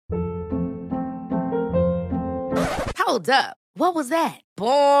Hold up. What was that?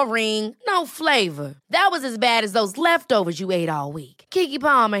 Boring. No flavor. That was as bad as those leftovers you ate all week. Keke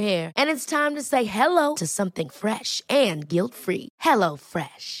Palmer here, and it's time to say hello to something fresh and guilt-free. Hello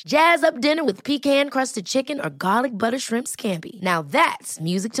Fresh. Jazz up dinner with pecan-crusted chicken or garlic butter shrimp scampi. Now that's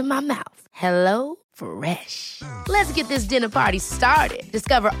music to my mouth. Hello Fresh. Let's get this dinner party started.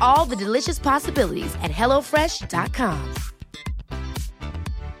 Discover all the delicious possibilities at hellofresh.com.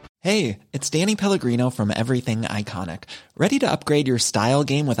 Hey, it's Danny Pellegrino from Everything Iconic. Ready to upgrade your style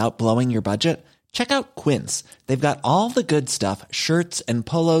game without blowing your budget? Check out Quince. They've got all the good stuff, shirts and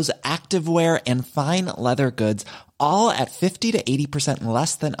polos, activewear, and fine leather goods, all at 50 to 80%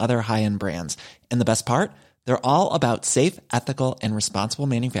 less than other high-end brands. And the best part? They're all about safe, ethical, and responsible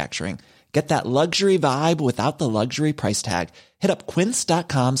manufacturing. Get that luxury vibe without the luxury price tag. Hit up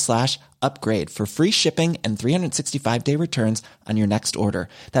quince.com/upgrade for free shipping and 365-day returns on your next order.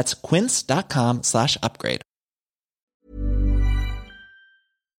 That's quince.com/upgrade.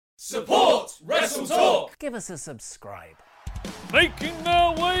 Support Wrestle Talk! Give us a subscribe. Making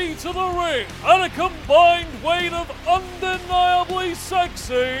their way to the ring at a combined weight of undeniably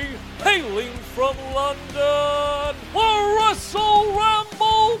sexy, hailing from London, the Wrestle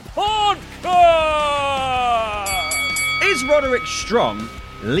Ramble Podcast! Is Roderick Strong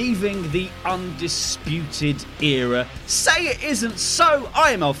leaving the undisputed era? Say it isn't so.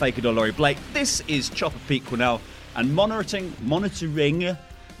 I am El Fakador Laurie Blake. This is Chopper Pete Quinnell, and monitoring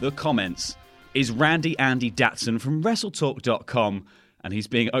the comments is Randy Andy Datson from WrestleTalk.com, and he's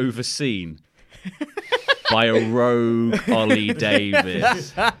being overseen by a rogue Ollie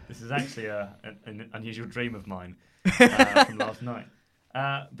Davis. This is actually an unusual dream of mine from last night.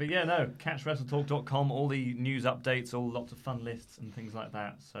 But yeah, no, catch WrestleTalk.com, all the news updates, all lots of fun lists and things like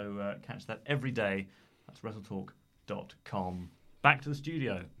that. So catch that every day. That's WrestleTalk.com. Back to the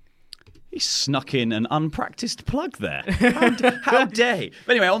studio. He snuck in an unpracticed plug there. How dare he?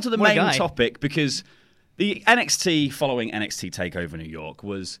 But anyway, on to the main topic, because the NXT following NXT TakeOver New York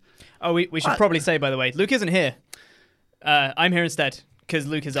was... Oh, we should probably say, by the way, Luke isn't here. I'm here instead, because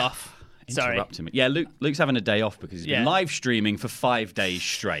Luke is off. Sorry. Interrupt him. Yeah, Luke's having a day off because he's been live streaming for 5 days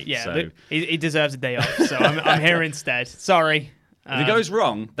straight. Yeah, so. Luke, he deserves a day off, so I'm here instead. Sorry. If it goes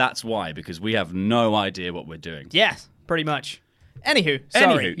wrong, that's why, because we have no idea what we're doing. Yes, pretty much. Anywho,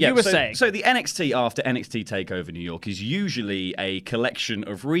 sorry, you were saying. So the NXT after NXT TakeOver New York is usually a collection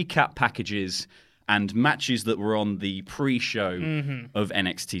of recap packages and matches that were on the pre-show of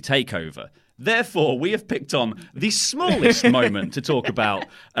NXT TakeOver. Therefore, we have picked on the smallest moment to talk about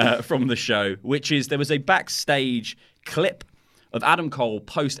from the show, which is there was a backstage clip of Adam Cole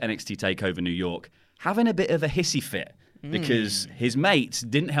post NXT TakeOver New York having a bit of a hissy fit because his mates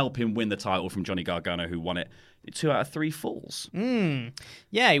didn't help him win the title from Johnny Gargano, who won it 2 out of 3 falls.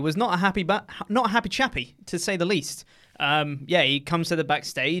 Yeah, he was not a happy chappy, to say the least. He comes to the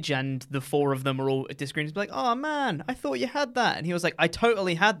backstage and the 4 of them are all disagreeing. He's like, "Oh man, I thought you had that," and he was like, "I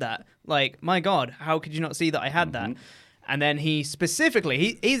totally had that. Like, my God, how could you not see that I had that?" And then he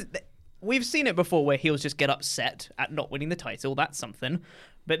specifically, we've seen it before where he'll just get upset at not winning the title. That's something.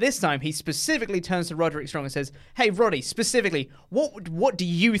 But this time, he specifically turns to Roderick Strong and says, "Hey, Roddy, specifically, what do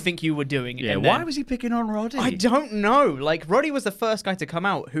you think you were doing?" Yeah, why was he picking on Roddy? I don't know. Like, Roddy was the first guy to come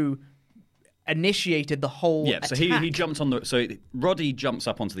out who initiated the whole attack. So he jumped on the... So Roddy jumps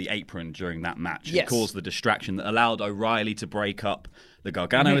up onto the apron during that match and caused the distraction that allowed O'Reilly to break up the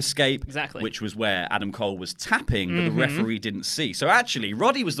Gargano escape, which was where Adam Cole was tapping, but the referee didn't see. So actually,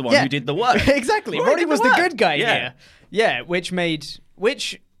 Roddy was the one who did the work. Exactly. Roddy was the good guy here. Yeah, which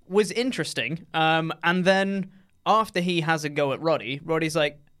was interesting. And then after he has a go at Roddy, Roddy's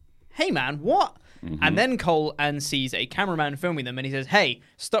like, "Hey man, what?" And then Cole sees a cameraman filming them and he says, "Hey,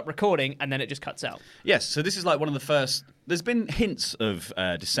 stop recording," and then it just cuts out. Yes, so this is like one of the first... There's been hints of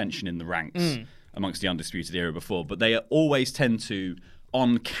dissension in the ranks amongst the Undisputed Era before, but they always tend to,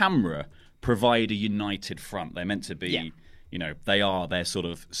 on camera, provide a united front. They're meant to be... You know, they are their sort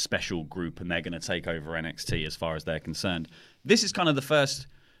of special group and they're going to take over NXT as far as they're concerned. This is kind of the first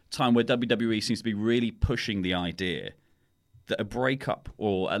time where WWE seems to be really pushing the idea that a breakup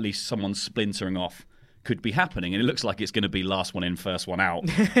or at least someone splintering off could be happening. And it looks like it's going to be last one in, first one out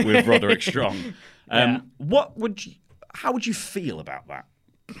with Roderick Strong. How would you feel about that?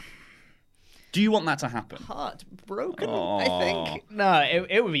 Do you want that to happen? Heartbroken, I think. No,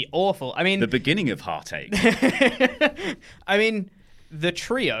 it would be awful. I mean... The beginning of heartache. I mean, the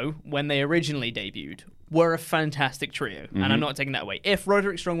trio, when they originally debuted, were a fantastic trio, and I'm not taking that away. If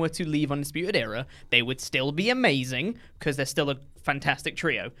Roderick Strong were to leave Undisputed Era, they would still be amazing, because they're still a fantastic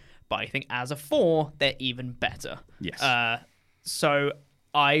trio. But I think as a 4, they're even better. Yes. So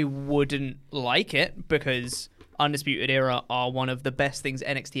I wouldn't like it, because Undisputed Era are one of the best things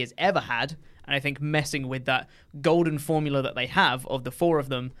NXT has ever had. And I think messing with that golden formula that they have of the 4 of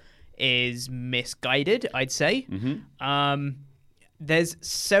them is misguided, I'd say. There's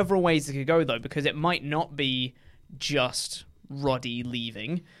several ways it could go, though, because it might not be just Roddy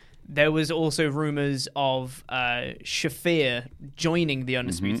leaving. There was also rumors of Shafir joining the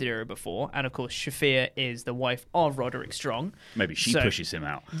Undisputed Era before, and of course Shafir is the wife of Roderick Strong. Maybe she pushes him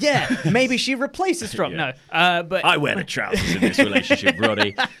out. Yeah, maybe she replaces Strong. Yeah. No, but I wear the trousers in this relationship,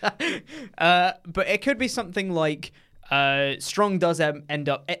 Roddy. but it could be something like Strong does end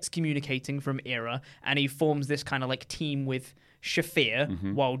up excommunicating from Era, and he forms this kind of like team with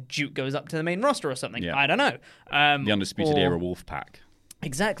Shafir while Duke goes up to the main roster or something. Yeah. I don't know. The Undisputed Era Wolfpack.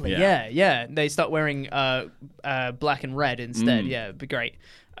 Exactly. Yeah. Yeah. They start wearing black and red instead. Yeah, it'd be great.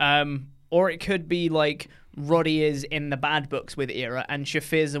 Or it could be like Roddy is in the bad books with Era, and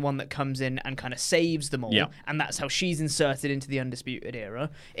Shafir's the one that comes in and kind of saves them all, and that's how she's inserted into the Undisputed Era.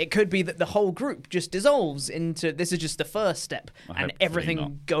 It could be that the whole group just dissolves into this is just the first step, and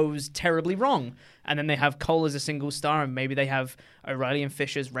everything goes terribly wrong. And then they have Cole as a single star, and maybe they have O'Reilly and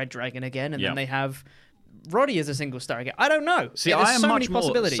Fisher's Red Dragon again, and then they have Roddy as a single star again. I don't know. See, There's I am so much many more.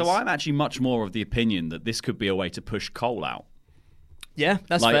 possibilities. So I'm actually much more of the opinion that this could be a way to push Cole out. Yeah,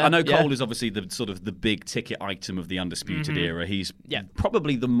 that's like, fair. I know Cole is obviously the sort of the big ticket item of the Undisputed Era. He's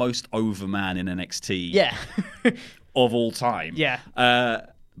probably the most over man in NXT of all time. Yeah.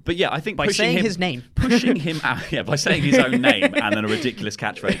 But yeah, I think by saying his name, pushing him out, by saying his own name and then a ridiculous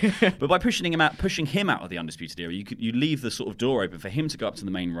catchphrase. But by pushing him out of the Undisputed Era, you leave the sort of door open for him to go up to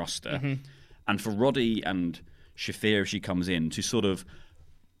the main roster, and for Roddy and Shafir, if she comes in, to sort of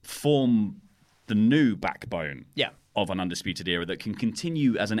form the new backbone of an Undisputed Era that can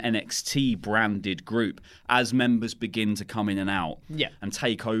continue as an NXT branded group as members begin to come in and out and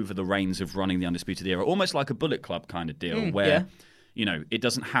take over the reins of running the Undisputed Era, almost like a Bullet Club kind of deal where you know, it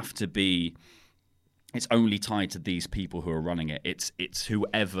doesn't have to be it's only tied to these people who are running it. It's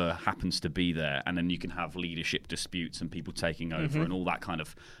whoever happens to be there, and then you can have leadership disputes and people taking over and all that kind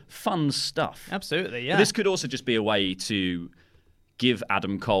of fun stuff. Absolutely, yeah. But this could also just be a way to give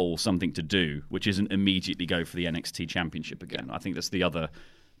Adam Cole something to do, which isn't immediately go for the NXT Championship again. I think that's the other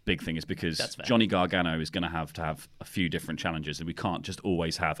big thing, is because Johnny Gargano is going to have a few different challenges, and we can't just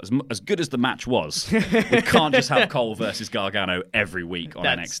always have, as good as the match was, we can't just have Cole versus Gargano every week on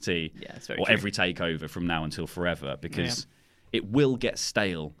NXT or every takeover from now until forever, because it will get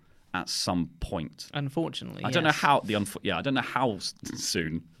stale at some point. Unfortunately, I don't know how I don't know how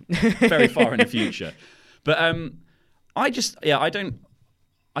soon, very far in the future, but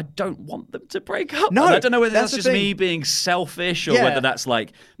I don't want them to break up. No, and I don't know whether that's just the me being selfish or whether that's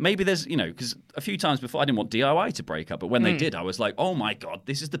like, maybe there's, because a few times before I didn't want DIY to break up, but when they did, I was like, oh my God,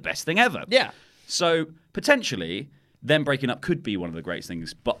 this is the best thing ever. Yeah. So potentially, them breaking up could be one of the greatest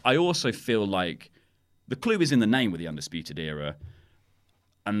things, but I also feel like the clue is in the name with the Undisputed Era,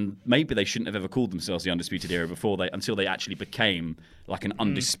 and maybe they shouldn't have ever called themselves the Undisputed Era until they actually became like an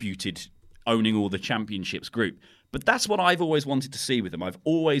undisputed, owning all the championships group. But that's what I've always wanted to see with them. I've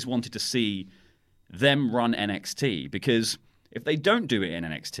always wanted to see them run NXT, because if they don't do it in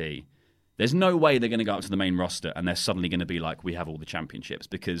NXT, there's no way they're going to go up to the main roster and they're suddenly going to be like, we have all the championships,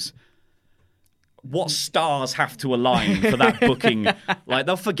 because what stars have to align for that booking? Like,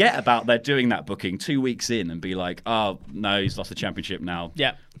 they'll forget about they're doing that booking 2 weeks in and be like, oh, no, he's lost the championship now.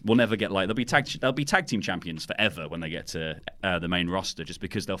 Yeah. We'll never get they'll be tag team champions forever when they get to the main roster, just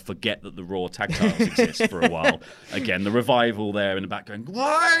because they'll forget that the Raw tag titles exist for a while. Again, the Revival there in the back going,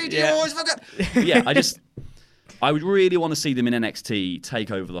 why do you always forget? Yeah, I would really want to see them in NXT take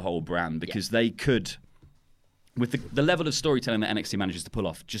over the whole brand, because they could, with the level of storytelling that NXT manages to pull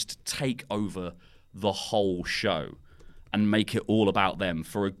off, just take over the whole show and make it all about them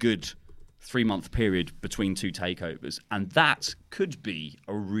for a good 3-month period between two takeovers, and that could be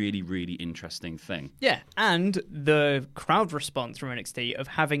a really, really interesting thing. Yeah, and the crowd response from NXT of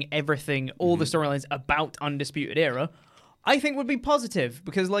having everything, all the storylines about Undisputed Era, I think would be positive,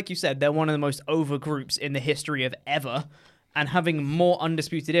 because like you said, they're one of the most over groups in the history of ever, and having more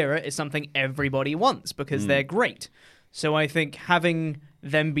Undisputed Era is something everybody wants, because they're great. So I think having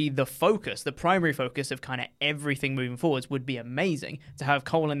them be the focus, the primary focus of kind of everything moving forwards, would be amazing. To have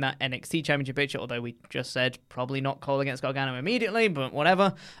Cole in that NXT Championship picture, although we just said probably not Cole against Gargano immediately, but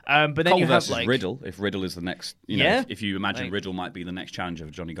whatever. But then Cole you have versus Riddle, if Riddle is the next, if you imagine Riddle might be the next challenger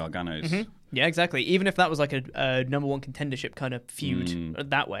of Johnny Gargano's. Yeah, exactly. Even if that was like a number one contendership kind of feud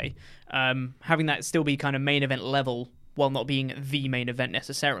that way, having that still be kind of main event level while not being the main event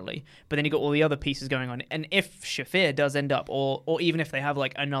necessarily. But then you got all the other pieces going on. And if Shafir does end up, or even if they have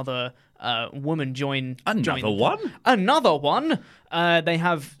like another woman join... Another one? They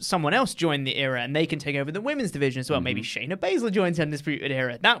have someone else join the era and they can take over the women's division as well. Maybe Shayna Baszler joins Undisputed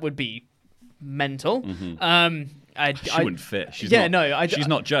Era. That would be mental. She wouldn't fit. She's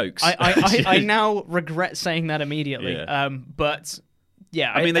not jokes. I now regret saying that immediately. Yeah. But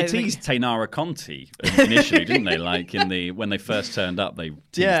yeah, I mean, they teased Tainara Conti initially, didn't they? Like when they first turned up, they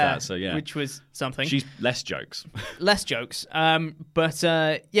teased that. So yeah, which was something. She's less jokes. Less jokes. But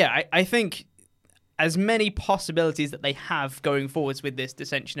I think as many possibilities that they have going forwards with this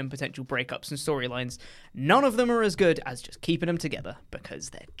dissension and potential breakups and storylines, none of them are as good as just keeping them together, because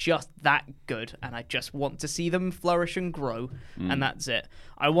they're just that good, and I just want to see them flourish and grow, and that's it.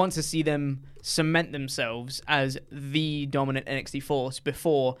 I want to see them cement themselves as the dominant NXT force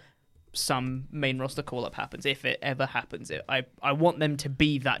before some main roster call-up happens, if it ever happens. I want them to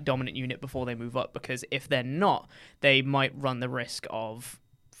be that dominant unit before they move up, because if they're not, they might run the risk of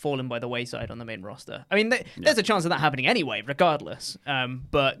fallen by the wayside on the main roster. I mean, there's a chance of that happening anyway, regardless.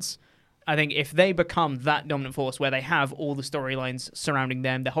 But I think if they become that dominant force where they have all the storylines surrounding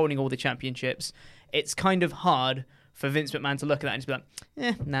them, they're holding all the championships, it's kind of hard for Vince McMahon to look at that and just be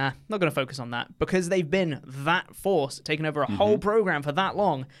like, not going to focus on that, because they've been that force, taking over a whole program for that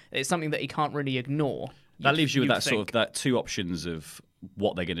long. It's something that he can't really ignore. That leaves you with that sort of that two options of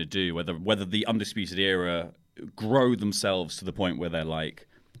what they're going to do, whether the Undisputed Era grow themselves to the point where they're like,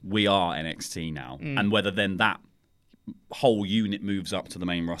 we are NXT now, and whether then that whole unit moves up to the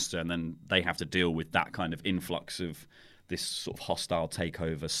main roster and then they have to deal with that kind of influx of this sort of hostile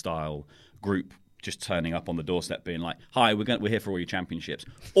takeover style group just turning up on the doorstep being like, hi, we're here for all your championships,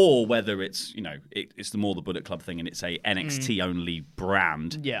 or whether it's it's the Bullet Club thing and it's a NXT only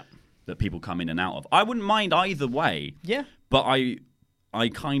brand that people come in and out of. I wouldn't mind either way, but I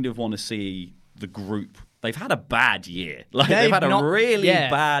kind of want to see the group. They've had a bad year. They've had a really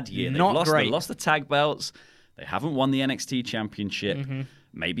bad year. They've lost the tag belts. They haven't won the NXT championship.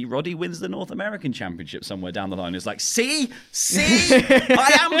 Maybe Roddy wins the North American championship somewhere down the line. It's like, see,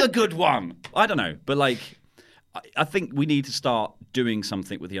 I am the good one. I don't know. But I think we need to start doing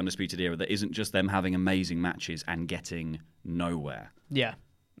something with the Undisputed Era that isn't just them having amazing matches and getting nowhere. Yeah.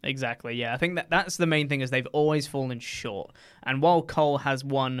 Exactly, yeah. I think that's the main thing, is they've always fallen short. And while Cole has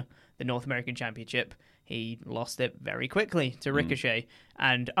won the North American Championship, he lost it very quickly to Ricochet.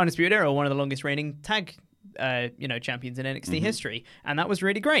 And Undisputed Era, one of the longest reigning tag champions in NXT history. And that was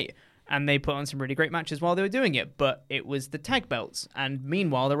really great. And they put on some really great matches while they were doing it, but it was the tag belts. And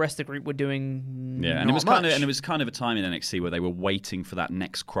meanwhile, the rest of the group were doing and it was kind of a time in NXT where they were waiting for that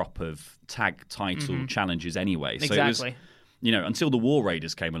next crop of tag title challenges anyway. So exactly. It was, until the War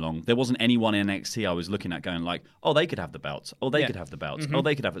Raiders came along, there wasn't anyone in NXT I was looking at going like, oh, they could have the belts. Oh, they could have the belts. Oh,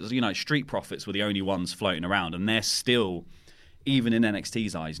 they could have it. Street Profits were the only ones floating around, and they're still, even in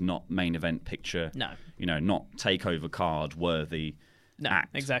NXT's eyes, not main event picture. No. Not takeover card worthy. No,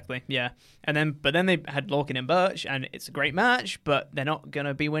 act. Exactly. Yeah. But then they had Lorcan and Birch, and it's a great match, but they're not going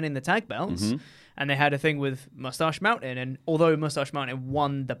to be winning the tag belts. And they had a thing with Mustache Mountain, and although Mustache Mountain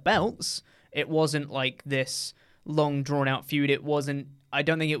won the belts, it wasn't like this long drawn out feud. I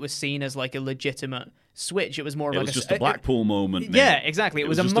don't think it was seen as like a legitimate switch. It was more of just a Blackpool moment. Yeah, exactly. It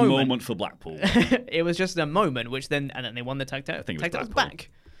was just a moment for Blackpool. It was just a moment, and then they won the tag titles back.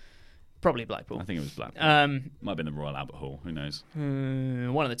 Probably Blackpool. I think it was Blackpool. Might have been the Royal Albert Hall. Who knows?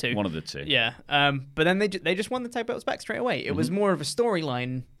 One of the two. One of the two. Yeah. But then they just won the tag belts back straight away. It was more of a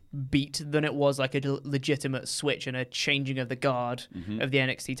storyline beat than it was like a legitimate switch and a changing of the guard of the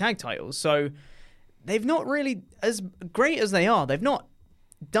NXT tag titles. So they've not really, as great as they are, they've not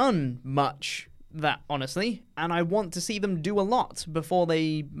done much that, honestly, and I want to see them do a lot before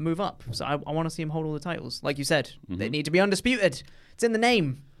they move up. So I want to see them hold all the titles. Like you said, they need to be undisputed. It's in the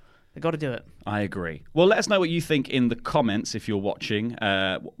name. They've got to do it. I agree. Well, let us know what you think in the comments if you're watching.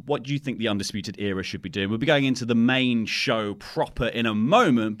 What do you think the Undisputed Era should be doing? We'll be going into the main show proper in a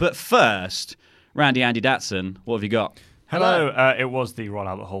moment, but first, Randy Andy Datson, what have you got? Hello. It was the Royal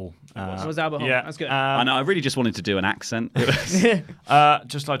Albert Hall. It was Albert Hall. Yeah. That's good. I know. I really just wanted to do an accent.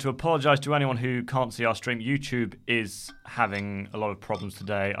 Just like to apologise to anyone who can't see our stream. YouTube is having a lot of problems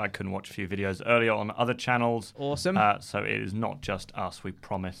today. I couldn't watch a few videos earlier on other channels. Awesome. So it is not just us, we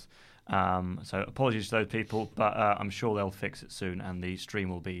promise. So apologies to those people, but I'm sure they'll fix it soon, and the stream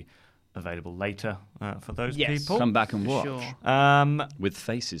will be available later for those people. Come back and watch. Sure. With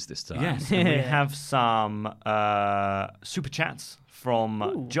faces this time. Yes, and we have some super chats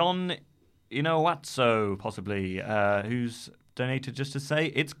from John Inowatso, possibly, who's donated just to say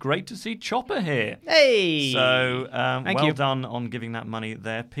it's great to see Chopper here. Hey! So Thank well you. done on giving that money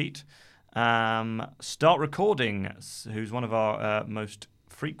there, Pete. Start Recording, who's one of our most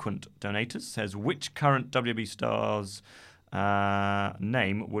frequent donators, says, which current WB star's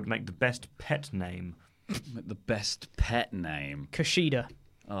name would make the best pet name? The best pet name. Kushida.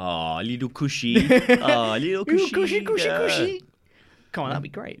 Oh, little Cushy. Oh, little Cushy. Cushy. Come on, that'd be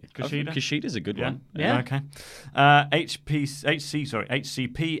great. Kushida? Kushida's a good one. Yeah. Okay. HCP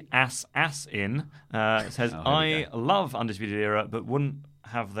ass in says, I love Undisputed Era, but wouldn't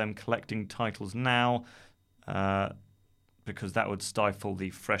have them collecting titles now because that would stifle the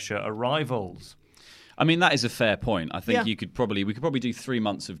fresher arrivals. I mean, that is a fair point. I think Yeah. we could probably do 3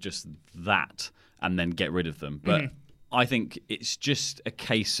 months of just that and then get rid of them. But I think it's just a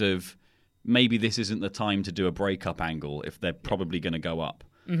case of maybe this isn't the time to do a breakup angle if they're probably going to go up.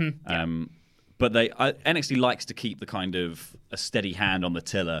 But NXT likes to keep the kind of a steady hand on the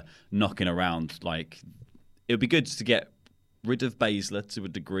tiller, knocking around. Like, it would be good to get rid of Baszler to a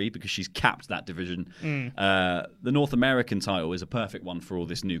degree because she's capped that division. The North American title is a perfect one for all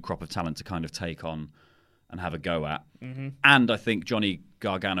this new crop of talent to kind of take on and have a go at. And I think Johnny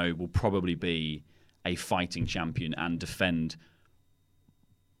Gargano will probably be a fighting champion and defend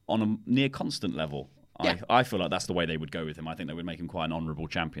on a near constant level. Yeah. I feel like that's the way they would go with him. I think they would make him quite an honourable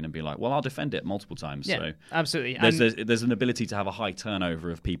champion and be like, well, I'll defend it multiple times. Yeah, so absolutely. There's an ability to have a high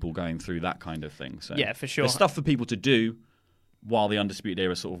turnover of people going through that kind of thing. So Yeah, for sure. There's stuff for people to do while the Undisputed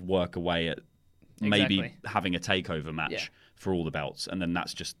Era sort of work away at maybe Exactly. having a takeover match Yeah. for all the belts. And then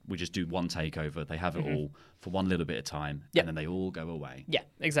we just do one takeover. They have it all for one little bit of time. Yeah. And then they all go away. Yeah,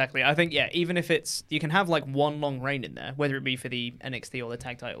 exactly. I think, even if you can have like one long reign in there, whether it be for the NXT or the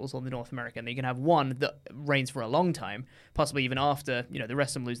tag titles or the North American, you can have one that reigns for a long time, possibly even after, the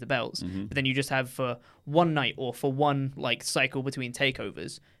rest of them lose the belts. But then you just have for one night or for one like cycle between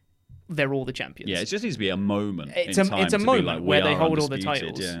takeovers, they're all the champions. Yeah, it just needs to be a moment. It's in a time to be moment like, where we they are hold all the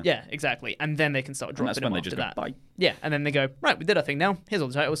undisputed, titles. Yeah. Exactly. And then they can start And dropping that's them when they after just go, that. bye. Yeah, and then they go, right, we did our thing now. Here's all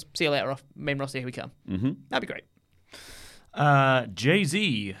the titles. See you later off main roster. Here we come. That'd be great.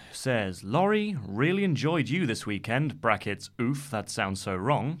 Jay-Z says, Laurie, really enjoyed you this weekend. Brackets, oof, that sounds so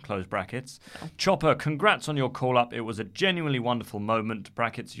wrong. Close brackets. Chopper, congrats on your call-up. It was a genuinely wonderful moment.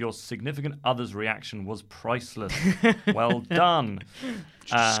 Brackets, your significant other's reaction was priceless. Well done.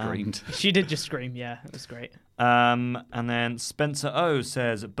 Just screamed. She did just scream. Yeah, it was great. And then Spencer O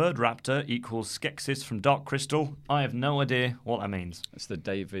says, Bird Raptor equals Skeksis from Dark Crystal. I have no idea what that means. It's the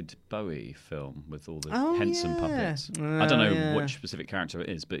David Bowie film with all the Oh, Henson yeah. puppets. I don't know yeah. which specific character it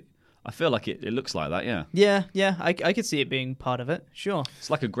is, but I feel like it looks like that, yeah. Yeah, I could see it being part of it. Sure. It's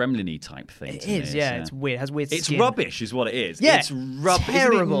like a gremlin-y type thing. It to me, is, yeah. It's weird. It has weird It's skin. rubbish is what it is. Yeah, It's rubbish.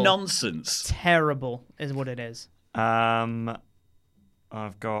 terrible. Isn't it nonsense? Terrible is what it is.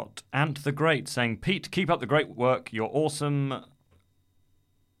 I've got Ant the Great saying, Pete, keep up the great work. You're awesome.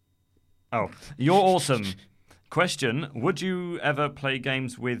 Oh, you're awesome. Question, would you ever play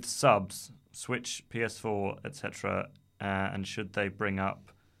games with subs, Switch, PS4, etc., and should they bring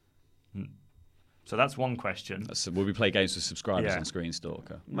up... So that's one question. Will we play games with subscribers Yeah. on Screen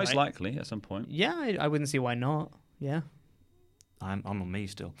Stalker? Most Right. likely, at some point. Yeah, I wouldn't see why not. Yeah. I'm on me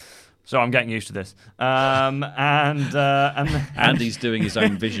still. So I'm getting used to this. And Andy's doing his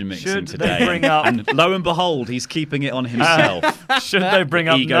own vision mixing Should they today. bring up- And lo and behold, he's keeping it on himself. should they bring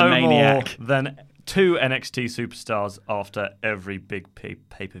up no more Egomaniac. than 2 NXT superstars after every big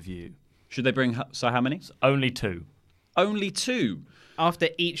pay-per-view? Should they bring... So how many? Only 2. Only 2. After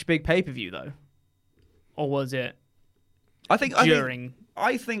each big pay-per-view, though? Or was it I think during...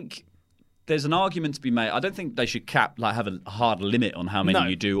 I think there's an argument to be made. I don't think they should have a hard limit on how many No.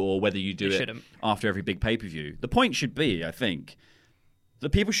 you do or whether you do They it shouldn't. after every big pay-per-view. The point should be, I think, that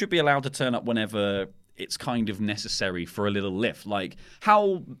people should be allowed to turn up whenever it's kind of necessary for a little lift. Like,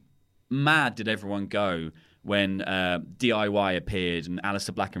 how mad did everyone go when DIY appeared and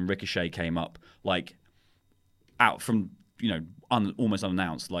Aleister Black and Ricochet came up, like, out from, almost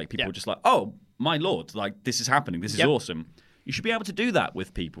unannounced. Like, people Yeah. were just like, oh, my lord, like, this is happening. This is Yep. awesome. You should be able to do that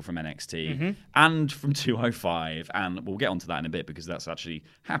with people from NXT Mm-hmm. and from 205, and we'll get onto that in a bit because that's actually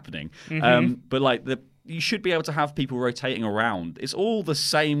happening. Mm-hmm. But like you should be able to have people rotating around. It's all the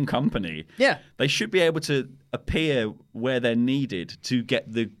same company. Yeah. They should be able to appear where they're needed to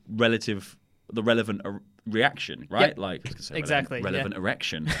get the relevant reaction, right? Yep. Like I was gonna say Exactly, relevant yeah.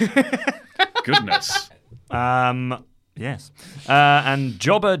 erection. Goodness. Yes. And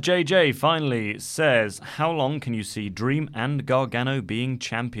Jobber JJ finally says, how long can you see Dream and Gargano being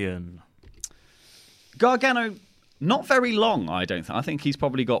champion? Gargano, not very long, I don't think. I think he's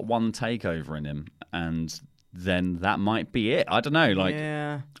probably got one takeover in him, and then that might be it. I don't know.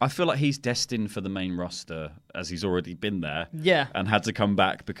 Yeah. I feel like he's destined for the main roster as he's already been there. Yeah. And had to come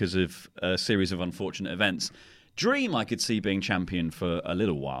back because of a series of unfortunate events. Dream, I could see being champion for a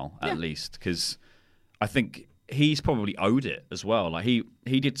little while at least, because I think he's probably owed it as well. Like he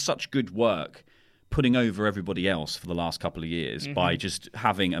did such good work putting over everybody else for the last couple of years by just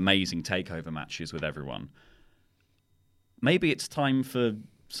having amazing takeover matches with everyone. Maybe it's time for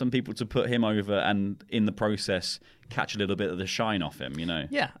some people to put him over and in the process catch a little bit of the shine off him, you know?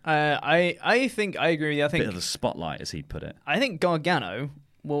 Yeah, I think I agree with you. I think bit of the spotlight, as he'd put it. I think Gargano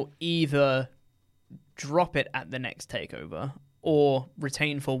will either drop it at the next takeover or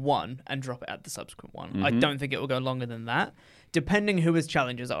retain for one and drop it at the subsequent one. I don't think it will go longer than that, depending who his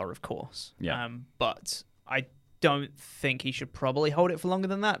challengers are, of course. Yeah. But I don't think he should probably hold it for longer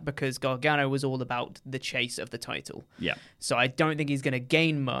than that, because Gargano was all about the chase of the title. Yeah. So I don't think he's going to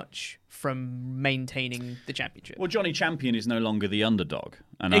gain much from maintaining the championship. Well, Johnny Champion is no longer the underdog.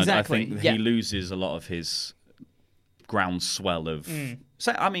 And Exactly, I think yeah. he loses a lot of his groundswell of...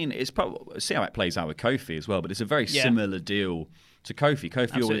 So, I mean, it's probably... See how it plays out with Kofi as well, but it's a very similar deal to Kofi.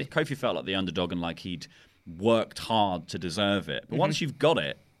 Kofi felt like the underdog and like he'd worked hard to deserve it. But once you've got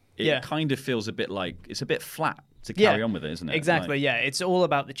it, it kind of feels a bit like... It's a bit flat to carry on with it, isn't it? Exactly, like, yeah. It's all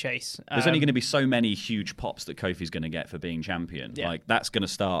about the chase. There's only going to be so many huge pops that Kofi's going to get for being champion. Yeah. Like, that's going to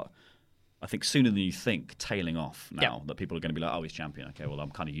start, I think, sooner than you think, tailing off now. That people are going to be like, oh, he's champion. Okay, well, I'm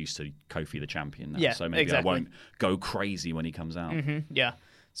kind of used to Kofi the champion now. Yeah, so maybe exactly. I won't go crazy when he comes out. Yeah.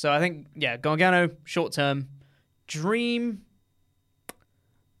 So I think, Gargano, short term. Dream,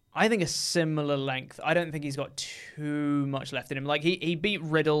 I think a similar length. I don't think he's got too much left in him. Like, he beat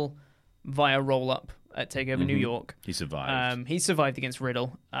Riddle via roll-up at TakeOver New York. He survived. He survived against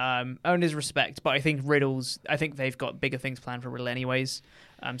Riddle. Earned his respect, but I think they've got bigger things planned for Riddle anyways.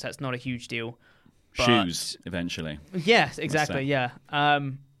 So that's not a huge deal. But, Shoes, eventually. Yes, exactly, yeah.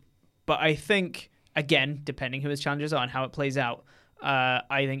 But I think, again, depending who his challengers are and how it plays out,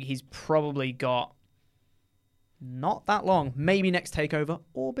 I think he's probably got not that long. Maybe next TakeOver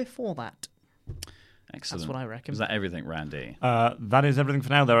or before that. Excellent. That's what I reckon. Is that everything, Randy? That is everything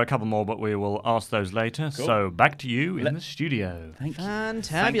for now. There are a couple more, but we will ask those later. Cool. So back to you in the studio. Thank you.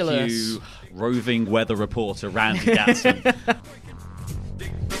 Fantabulous. Thank you, roving weather reporter Randy Gatson.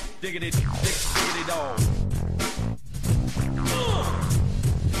 Diggity dog.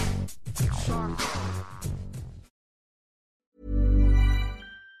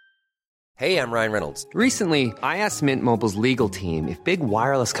 Hey, I'm Ryan Reynolds. Recently, I asked Mint Mobile's legal team if big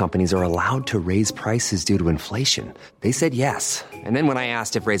wireless companies are allowed to raise prices due to inflation. They said yes. And then when I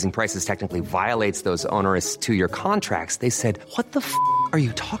asked if raising prices technically violates those onerous 2-year contracts, they said, "What the f*** are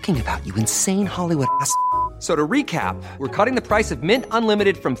you talking about, you insane Hollywood ass?" So to recap, we're cutting the price of Mint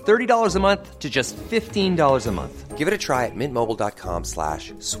Unlimited from $30 a month to just $15 a month. Give it a try at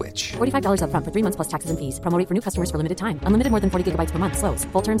mintmobile.com/switch. $45 up front for 3 months plus taxes and fees. Promo rate for new customers for limited time. Unlimited more than 40 gigabytes per month. Slows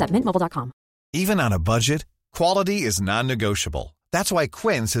full terms at mintmobile.com. Even on a budget, quality is non-negotiable. That's why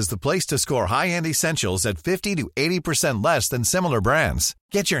Quince is the place to score high-end essentials at 50 to 80% less than similar brands.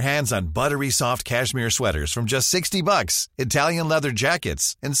 Get your hands on buttery soft cashmere sweaters from just $60, Italian leather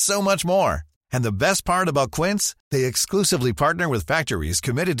jackets, and so much more. And the best part about Quince, they exclusively partner with factories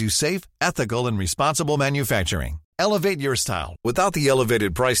committed to safe, ethical, and responsible manufacturing. Elevate your style without the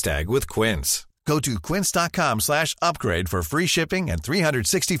elevated price tag with Quince. Go to quince.com/upgrade for free shipping and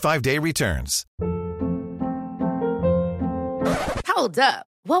 365-day returns. Hold up.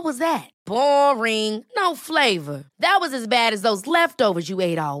 What was that? Boring. No flavor. That was as bad as those leftovers you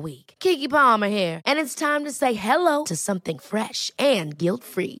ate all week. Keke Palmer here, and it's time to say hello to something fresh and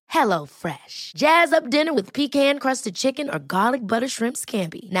guilt-free. Hello Fresh. Jazz up dinner with pecan-crusted chicken or garlic butter shrimp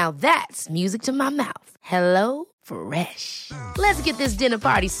scampi. Now that's music to my mouth. Hello Fresh. Let's get this dinner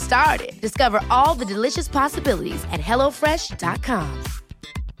party started. Discover all the delicious possibilities at hellofresh.com.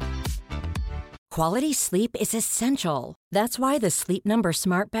 Quality sleep is essential. That's why the Sleep Number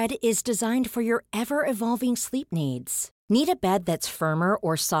Smart Bed is designed for your ever-evolving sleep needs. Need a bed that's firmer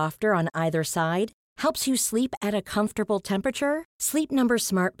or softer on either side? Helps you sleep at a comfortable temperature? Sleep Number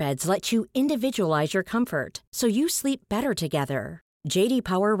Smart Beds let you individualize your comfort, so you sleep better together. J.D.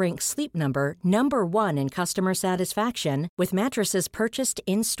 Power ranks Sleep Number number 1 in customer satisfaction with mattresses purchased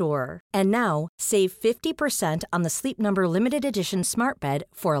in-store. And now, save 50% on the Sleep Number Limited Edition Smart Bed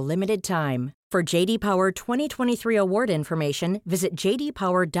for a limited time. For J.D. Power 2023 award information, visit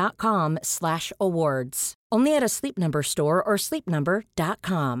jdpower.com/awards. Only at a Sleep Number store or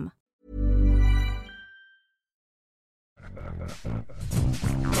sleepnumber.com.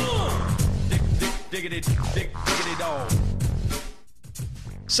 Diggity dog.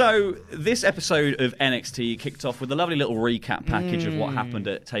 So this episode of NXT kicked off with a lovely little recap package of what happened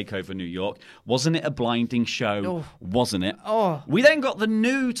at TakeOver New York. Wasn't it a blinding show? Oh. Wasn't it? Oh. We then got the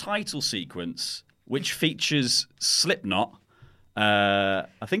new title sequence, which features Slipknot. I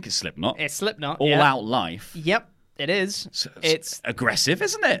think it's Slipknot. It's Slipknot. All yeah. Out Life. Yep, it is. So It's aggressive,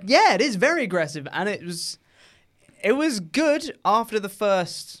 isn't it? Yeah, it is very aggressive, and it was good after the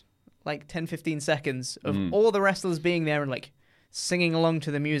first 10-15 seconds of all the wrestlers being there and singing along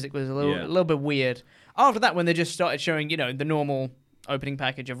to the music was a little bit weird. After that, when they just started showing the normal opening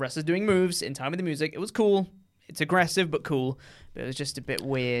package of wrestlers doing moves in time with the music, it was cool. It's aggressive but cool. But it was just a bit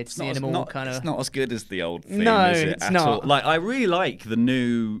weird seeing them all kind of. It's not as good as the old theme, No, is it? it's at not. all? I really like the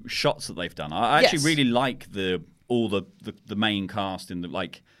new shots that they've done. I actually really like all the main cast in the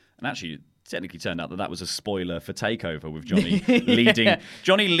and actually. Technically turned out that was a spoiler for TakeOver with Johnny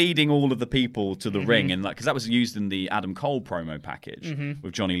leading all of the people to the ring, and because that was used in the Adam Cole promo package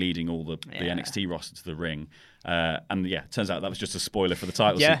with Johnny leading all the NXT roster to the ring, and turns out that was just a spoiler for the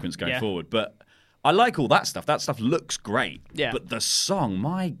title sequence going forward. But I like all that stuff. That stuff looks great. Yeah. But the song,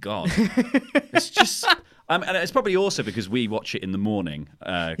 my God, it's just. And it's probably also because we watch it in the morning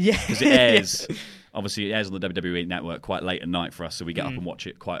because it airs. Obviously, it airs on the WWE Network quite late at night for us, so we get up and watch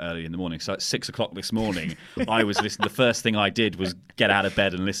it quite early in the morning. So at 6 o'clock this morning, I was listening. The first thing I did was get out of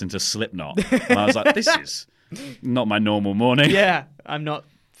bed and listen to Slipknot, and I was like, "This is not my normal morning." Yeah, I'm not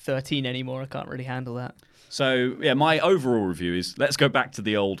 13 anymore. I can't really handle that. So my overall review is: let's go back to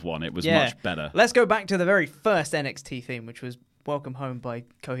the old one. It was much better. Let's go back to the very first NXT theme, which was "Welcome Home" by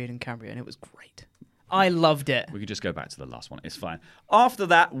Coheed and Cambria, and it was great. I loved it. We could just go back to the last one. It's fine. After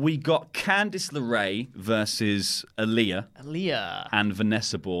that, we got Candice LeRae versus Aaliyah and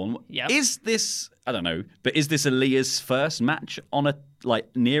Vanessa Bourne. Yep. Is this, I don't know, but is this Aaliyah's first match on a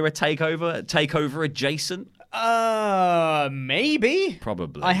near a takeover adjacent? Maybe.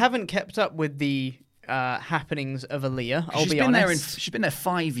 Probably. I haven't kept up with the happenings of Aaliyah. I'll be honest. She's been there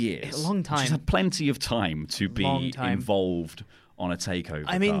 5 years. It's a long time. She's had plenty of time to be involved on a takeover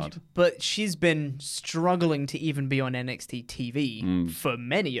card. But she's been struggling to even be on NXT TV for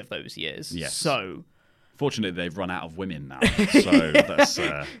many of those years. Yes. So, fortunately, they've run out of women now. So that's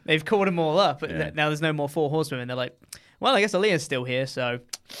they've caught them all up. Now there's no more 4 horsewomen. They're like, well, I guess Aaliyah's still here. So,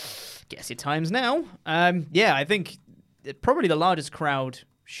 guess your time's now. I think probably the largest crowd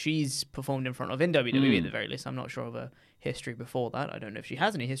she's performed in front of in WWE at the very least. I'm not sure of her history before that. I don't know if she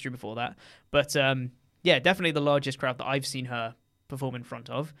has any history before that. But definitely the largest crowd that I've seen her perform in front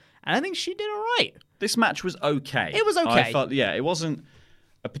of, and I think she did all right. This match was okay. It was okay. I felt, it wasn't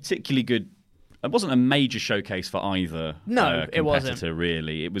a particularly good. It wasn't a major showcase for either competitor, it wasn't.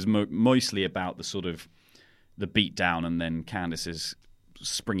 Really. It was mostly about the sort of the beatdown and then Candice's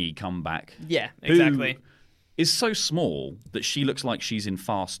springy comeback. Yeah, exactly. Who is so small that she looks like she's in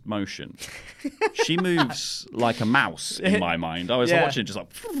fast motion. She moves like a mouse in my mind. I was watching it just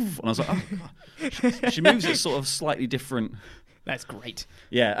and I was like, oh God. She moves at sort of slightly different. That's great.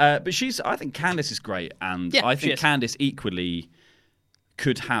 Yeah, but I think Candice is great, and I think Candice equally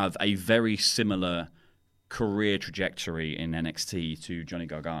could have a very similar career trajectory in NXT to Johnny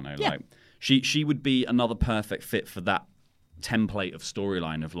Gargano. Yeah. She would be another perfect fit for that template of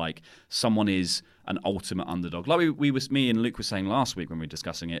storyline of someone is an ultimate underdog. Me and Luke were saying last week when we were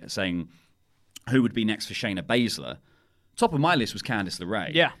discussing it, saying who would be next for Shayna Baszler. Top of my list was Candice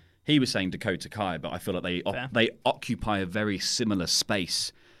LeRae. Yeah. He was saying Dakota Kai, but I feel like they occupy a very similar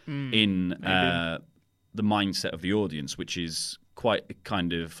space in the mindset of the audience, which is quite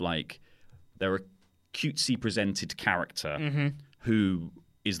kind of they're a cutesy presented character who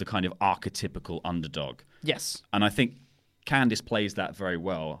is the kind of archetypical underdog. Yes. And I think Candice plays that very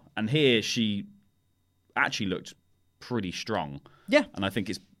well. And here she actually looked pretty strong. Yeah. And I think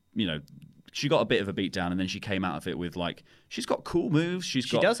it's, she got a bit of a beat down and then she came out of it with she's got cool moves. She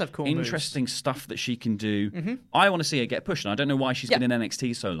does have cool interesting moves. Stuff that she can do. I want to see her get pushed. And I don't know why she's been in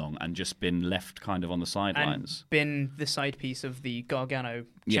NXT so long and just been left kind of on the sidelines. And been the side piece of the Gargano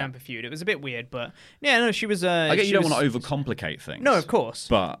Ciampa feud. It was a bit weird, but she was. I get you don't want to overcomplicate things. No, of course.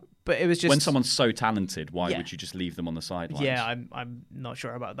 But it was just when someone's so talented, why would you just leave them on the sidelines? Yeah, I'm not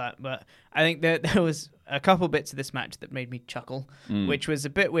sure about that, but I think there was a couple bits of this match that made me chuckle, which was a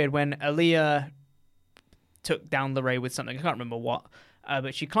bit weird when Aaliyah took down LeRae with something. I can't remember what,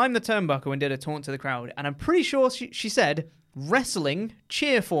 but she climbed the turnbuckle and did a taunt to the crowd, and I'm pretty sure she said, "Wrestling,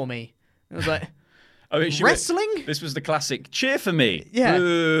 cheer for me." I was like. Wrestling? This was the classic cheer for me. Yeah.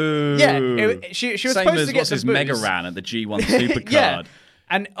 Boo. Yeah. She was Same supposed as to get what's the his boos. Mega Ran at the G1 Supercard. Yeah.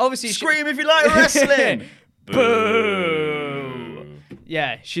 And obviously scream if you like wrestling. Boo.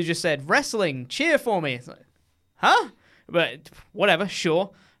 Yeah, she just said wrestling, cheer for me. It's like, huh? But whatever,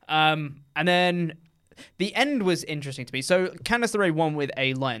 sure. And then the end was interesting to me. So Candice LeRae won with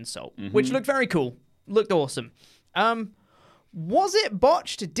a Lion Salt, which looked very cool. Looked awesome. Was it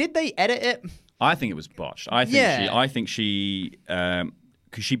botched? Did they edit it? I think it was botched. I think she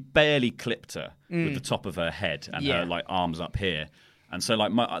because she barely clipped her with the top of her head and her like arms up here, and so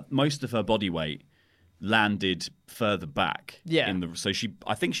like most of her body weight landed further back. Yeah.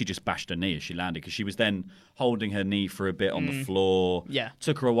 I think she just bashed her knee as she landed, because she was then holding her knee for a bit on the floor. Yeah.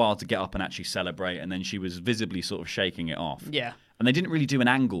 Took her a while to get up and actually celebrate, and then she was visibly sort of shaking it off. Yeah. And they didn't really do an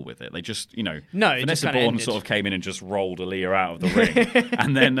angle with it. They just, just Vanessa Bourne sort of came in and just rolled Aaliyah out of the ring,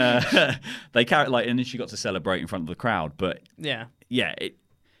 and then they carried and then she got to celebrate in front of the crowd. But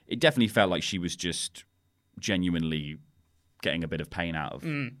it definitely felt like she was just genuinely getting a bit of pain out of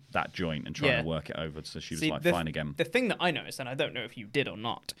that joint and trying to work it over. So she was fine again. The thing that I noticed, and I don't know if you did or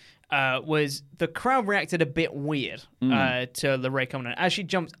not, was the crowd reacted a bit weird to LeRae coming in. As she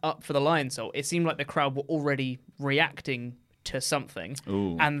jumped up for the Lion Salt, it seemed like the crowd were already reacting to something.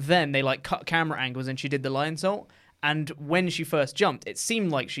 Ooh. And then they cut camera angles and she did the Lion Salt. And when she first jumped, it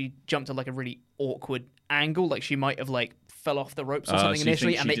seemed like she jumped at like a really awkward angle, like she might have like fell off the ropes or something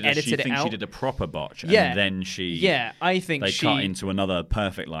initially, and they edited it out. She did a proper botch, and then I think they cut into another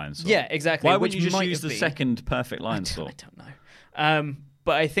perfect Lion Salt. Yeah, exactly. Why wouldn't you just use the second perfect Lion Salt? I don't know.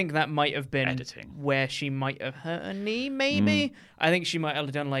 But I think that might have been editing where she might have hurt her knee, maybe. I think she might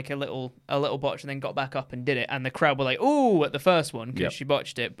have done like a little botch and then got back up and did it. And the crowd were like, ooh, at the first one, because she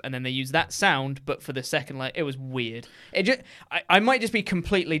botched it. And then they used that sound, but for the second, like, it was weird. I might just be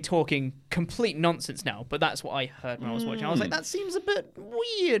completely talking complete nonsense now, but that's what I heard when I was watching. I was like, that seems a bit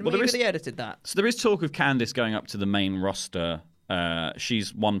weird. Maybe they edited that. So there is talk of Candice going up to the main roster.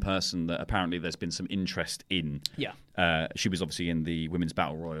 She's one person that apparently there's been some interest in. Yeah. She was obviously in the Women's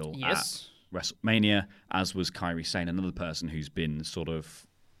Battle Royal at WrestleMania, as was Kairi Sane, another person who's been sort of,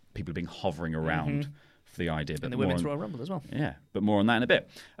 people have been hovering around for the idea. And the Women's Royal Rumble as well. Yeah, but more on that in a bit.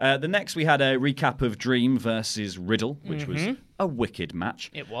 The next we had a recap of Dream versus Riddle, which was a wicked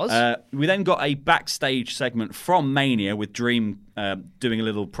match. It was. We then got a backstage segment from Mania with Dream doing a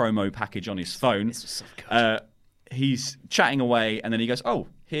little promo package on his phone. This was so good. He's chatting away, and then he goes, oh,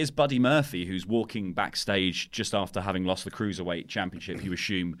 here's Buddy Murphy, who's walking backstage just after having lost the Cruiserweight Championship, you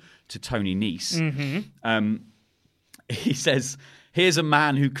assume, to Tony Nese. He says, here's a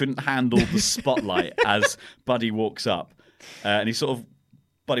man who couldn't handle the spotlight as Buddy walks up. And he sort of,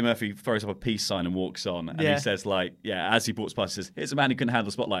 Buddy Murphy throws up a peace sign and walks on. And he says, like, as he walks past, he says, here's a man who couldn't handle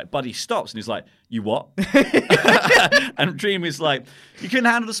the spotlight. Buddy stops and he's like, you what? And Dream is like, you couldn't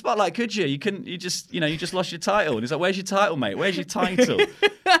handle the spotlight, could you? You just lost your title. And he's like, where's your title, mate? Where's your title?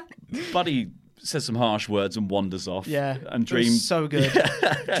 Buddy says some harsh words and wanders off. Yeah. And Dream, so good.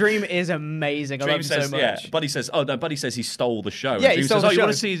 Dream is amazing. I love him so much. Yeah. Buddy says he stole the show. Yeah, and he stole the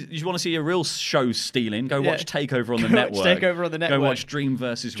show. You want to see a real show stealing? Go watch Takeover on the network. Takeover on the network. Go watch Dream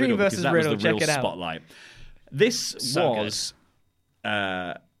versus Riddle, because that was the real spotlight. This was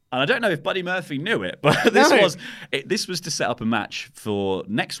and I don't know if Buddy Murphy knew it, but this was to set up a match for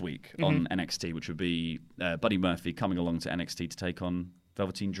next week on NXT, which would be Buddy Murphy coming along to NXT to take on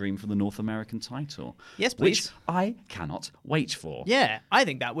Velveteen Dream for the North American title. Yes, please. Which I cannot wait for. Yeah, I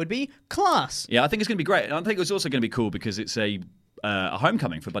think that would be class. Yeah, I think it's going to be great. And I think it's also going to be cool because it's a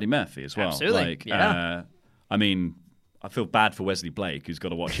homecoming for Buddy Murphy as well. Absolutely. I mean, I feel bad for Wesley Blake, who's got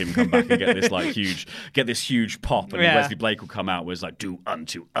to watch him come back and get this huge pop, and Wesley Blake will come out where it's like, do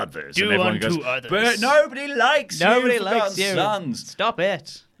unto others. Do and unto goes, others. But nobody likes you. Nobody likes you. Sons. Stop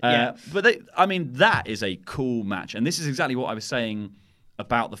it. But that is a cool match. And this is exactly what I was saying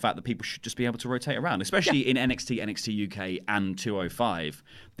about the fact that people should just be able to rotate around, especially in NXT, NXT UK, and 205.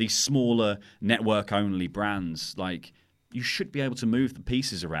 These smaller network-only brands, like, you should be able to move the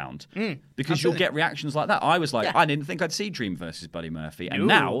pieces around because you'll get reactions like that. I was like, I didn't think I'd see Dream versus Buddy Murphy, and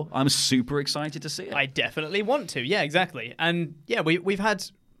now I'm super excited to see it. I definitely want to. Yeah, exactly. And yeah, we've had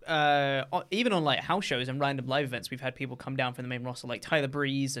even on like house shows and random live events, we've had people come down from the main roster like Tyler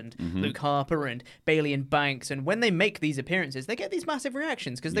Breeze and Luke Harper and Bayley and Banks, and when they make these appearances, they get these massive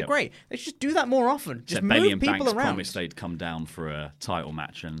reactions because they're great. They should just do that more often. Just move Bayley and people Banks around. promised they'd come down for a title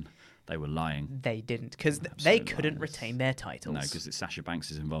match, and they were lying. They didn't, because they couldn't retain their titles. No, because Sasha Banks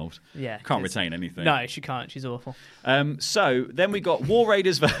is involved. Yeah, can't retain anything. No, she can't. She's awful. So then we got War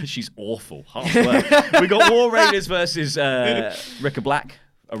Raiders versus... She's awful. Harsh word. We got War Raiders versus Ricka Black.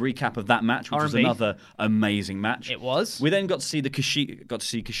 A recap of that match, which was another amazing match. It was. We then got to see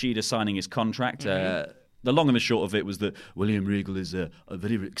Kushida signing his contract. the long and the short of it was that William Regal is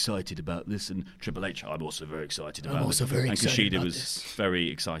very excited about this, and Triple H, I'm also very excited about this. And Kushida was very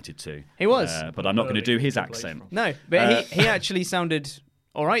excited too. He was. But I'm not going to do his accent. No, but he actually sounded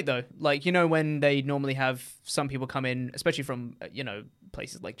all right, though. Like, when they normally have some people come in, especially from,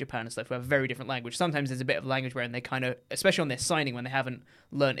 places like Japan and stuff, who have a very different language. Sometimes there's a bit of language where they kind of, especially on their signing when they haven't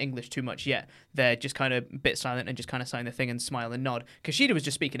learned English too much yet, they're just kind of a bit silent and just kind of sign the thing and smile and nod. Kushida was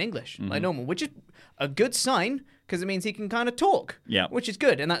just speaking English like normal, which is a good sign because it means he can kind of talk, which is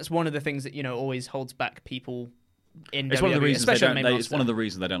good. And that's one of the things that, always holds back people in it's WWE, one of the reasons especially on the main roster. It's one of the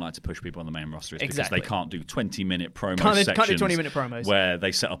reasons they don't like to push people on the main roster is Exactly. because they can't do 20-minute promo sections. Can't do 20-minute promos where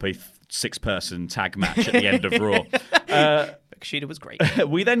they set up a 6-person tag match at the end of Raw. Kushida was great.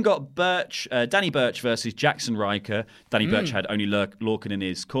 We then got Danny Burch versus Jackson Riker. Danny Burch had only Lorcan in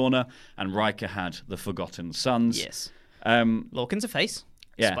his corner, and Riker had the Forgotten Sons. Yes. Lorcan's a face,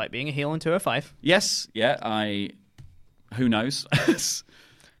 despite being a heel in 205. Yes, who knows?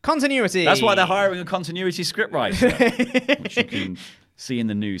 Continuity. That's why they're hiring a continuity scriptwriter, which you can see in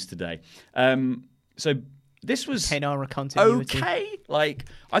the news today. So this was Kenara continuity. Okay. Like,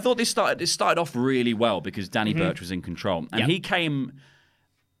 I thought this started off really well because Danny Burch was in control, and he came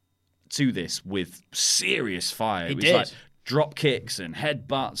to this with serious fire. It was did. like drop kicks and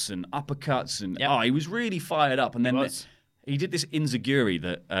headbutts and uppercuts, and he was really fired up. And then he did this enziguri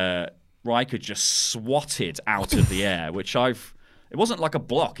that Riker just swatted out of the air, which it wasn't like a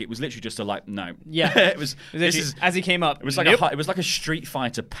block. It was literally just no. Yeah, it was. As he came up, it was like a Street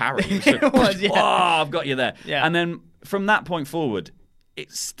Fighter parry. It was, oh, I've got you there. Yeah. And then from that point forward, it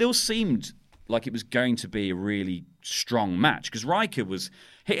still seemed like it was going to be a really strong match because Riker was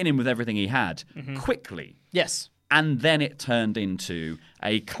hitting him with everything he had quickly. Yes. And then it turned into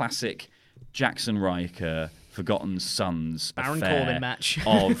a classic Jackson Riker Forgotten Sons Baron affair Corbin match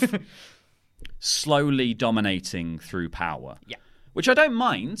of slowly dominating through power. Yeah. Which I don't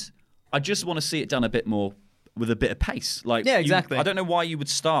mind. I just want to see it done a bit more with a bit of pace. Exactly. I don't know why you would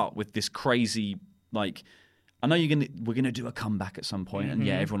start with this crazy, I know we're gonna do a comeback at some point, and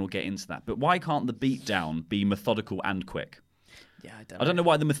everyone will get into that. But why can't the beatdown be methodical and quick? Yeah, I don't know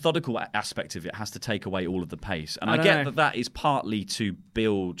why the methodical aspect of it has to take away all of the pace. And I get that is partly to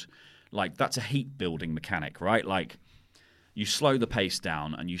build, that's a heat building mechanic, right? You slow the pace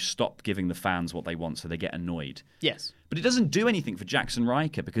down and you stop giving the fans what they want so they get annoyed. Yes. But it doesn't do anything for Jackson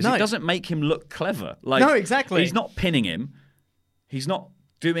Riker because it doesn't make him look clever. No, exactly. He's not pinning him. He's not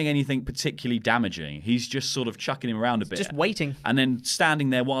doing anything particularly damaging. He's just sort of chucking him around a bit. Just waiting. And then standing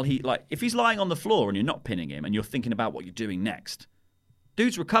there while if he's lying on the floor and you're not pinning him and you're thinking about what you're doing next,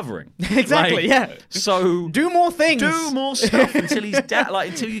 dude's recovering. Exactly, yeah. So do more things. Do more stuff until he's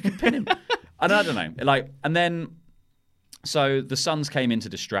until you can pin him. And I don't know. And then so the Suns came in to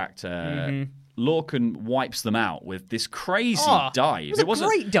distract. Lorcan wipes them out with this crazy dive. It was a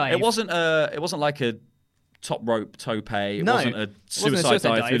great dive. It wasn't like a top rope tope. It No, wasn't a suicide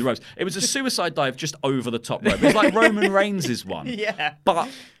dive through the ropes. It was a suicide dive just over the top rope. It was like Roman Reigns' one. Yeah. But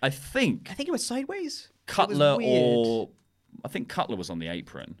I think it was sideways. Cutler I think Cutler was on the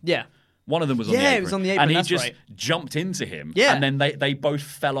apron. Yeah. One of them was on the apron. Yeah, it was on the apron. And he that's just right. jumped into him. Yeah. And then they both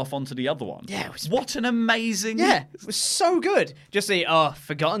fell off onto the other one. Yeah, it was... What an amazing... Yeah, it was so good. Just the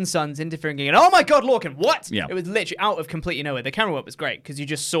Forgotten Sons interfering again. Oh my God, Lorcan, what? Yeah. It was literally out of completely nowhere. The camera work was great because you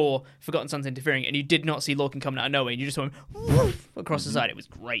just saw Forgotten Sons interfering and you did not see Lorcan coming out of nowhere. And you just saw him woof, across the side. It was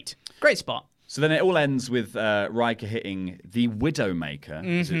great. Great spot. So then it all ends with Riker hitting the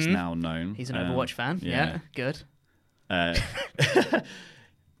Widowmaker, as it's now known. He's an Overwatch fan. Yeah, good.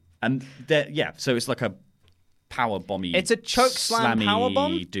 And so it's like a power bomby. It's a choke slam power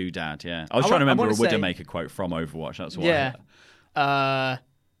bomb doodad. Yeah, I was trying to remember a Widowmaker quote from Overwatch. That's why. Yeah.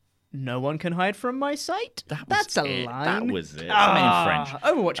 No one can hide from my sight. That's a line. That was it. In French.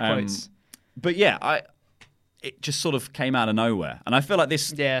 Overwatch quotes. But yeah, it just sort of came out of nowhere, and I feel like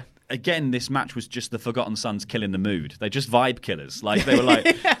this. Yeah. Again, this match was just the Forgotten Sons killing the mood. They're just vibe killers. They were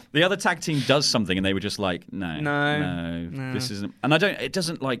like, the other tag team does something, and they were just like, no, this isn't. And it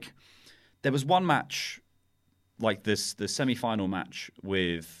doesn't like. There was one match, like this, the semi-final match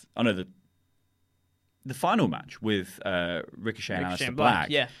with, the final match with Ricochet and Aleister Black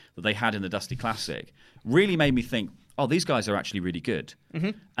that they had in the Dusty Classic really made me think, these guys are actually really good.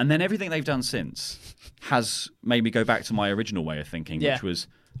 Mm-hmm. And then everything they've done since has made me go back to my original way of thinking, which was,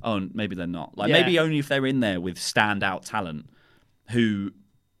 maybe they're not. Maybe only if they're in there with standout talent who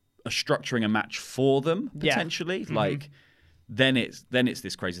are structuring a match for them, potentially. Mm-hmm. Then it's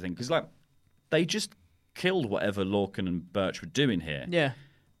this crazy thing. Because, they just killed whatever Lorcan and Burch were doing here. Yeah.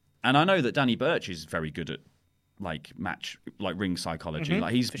 And I know that Danny Burch is very good at like match, like ring psychology.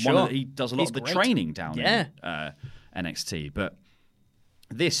 Like he does a lot of the great. training down Yeah. in NXT, but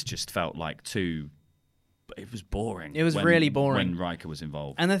this just felt like it was boring. It was really boring when Riker was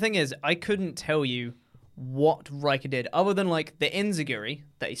involved. And the thing is, I couldn't tell you what Riker did other than like the enziguri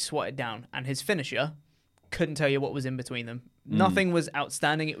that he swatted down and his finisher. Couldn't tell you what was in between them. Nothing was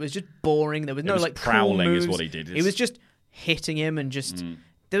outstanding. It was just boring. There was no like prowling cool moves. is what he did. It was just hitting him and just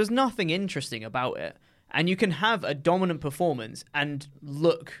there was nothing interesting about it. And you can have a dominant performance and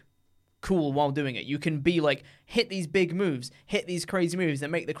look cool while doing it. You can be like hit these big moves, hit these crazy moves that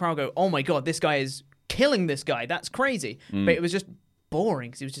make the crowd go, "Oh my god, this guy is killing this guy. That's crazy." But it was just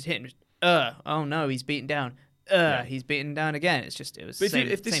boring because he was just hitting. Oh no, he's beaten down. He's beaten down again. It was. But same,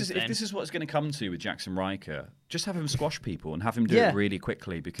 if this is what it's going to come to with Jackson Riker, just have him squash people and have him do it really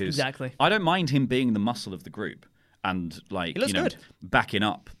quickly, because Exactly. I don't mind him being the muscle of the group and like looks good. backing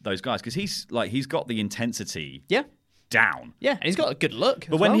up those guys, because he's got the intensity down. Yeah, and he's got a good look.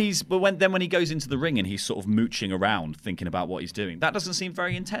 But when he goes into the ring and he's sort of mooching around thinking about what he's doing, that doesn't seem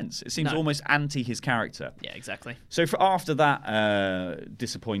very intense. It seems almost anti his character. Yeah, exactly. So after that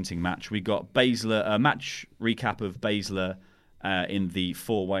disappointing match, we got Baszler, a match recap of Baszler in the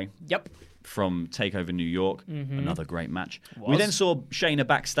 4-way. Yep. From TakeOver New York. Another great match. We then saw Shayna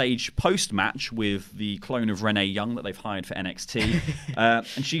backstage post-match with the clone of Renee Young that they've hired for NXT.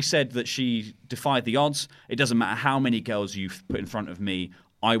 And she said that she defied the odds. It doesn't matter how many girls you've put in front of me,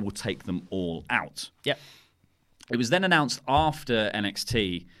 I will take them all out. Yep. It was then announced after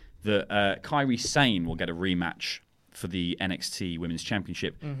NXT that Kairi Sane will get a rematch for the NXT Women's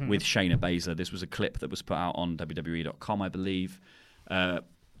Championship with Shayna Baszler. This was a clip that was put out on WWE.com, I believe.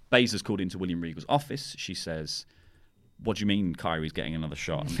 Baszler's called into William Regal's office. She says, "What do you mean Kyrie's getting another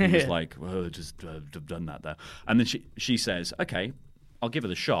shot?" And he was like, "Well, just done that there." And then she says, "Okay, I'll give her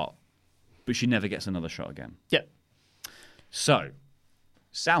the shot," but she never gets another shot again. Yep. So,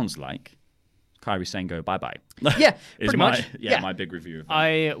 sounds like Kairi saying go bye-bye. Yeah, pretty much. My big review of that.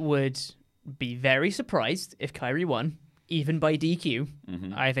 I would be very surprised if Kairi won, even by DQ.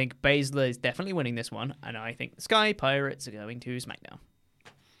 I think Baszler is definitely winning this one, and I think the Sky Pirates are going to SmackDown.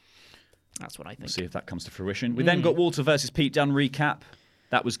 That's what I think. We'll see if that comes to fruition. We then got Walter versus Pete Dunne recap.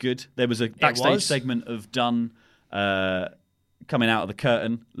 That was good. There was a backstage segment of Dunne coming out of the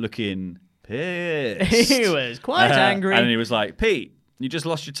curtain looking pissed. He was quite angry. And he was like, "Pete, you just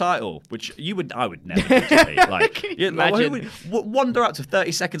lost your title," which I would never do to Pete. Like, Imagine. who would wander up to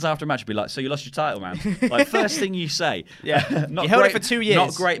 30 seconds after a match and be like, "So you lost your title, man?" Like, first thing you say. Yeah. Not You held great, it for 2 years.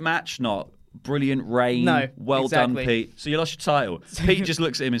 Not great match, not brilliant reign. No, well exactly. done, Pete. So you lost your title. Pete just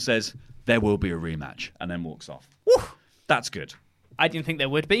looks at him and says, "There will be a rematch," and then walks off. Woo. That's good. I didn't think there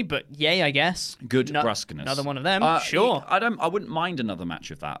would be, but yay, I guess. Good brusqueness. Another one of them, sure. I wouldn't mind another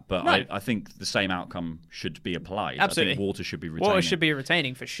match of that, but No. I think the same outcome should be applied. Absolutely. I think Walter should be retaining. Walter should be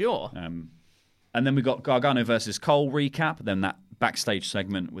retaining for sure. And then we got Gargano versus Cole recap, then that backstage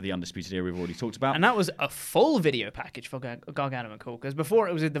segment with the Undisputed Era we've already talked about. And that was a full video package for Gargano and Cole, because before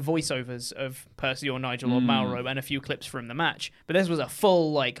it was with the voiceovers of Percy or Nigel or Mauro and a few clips from the match. But this was a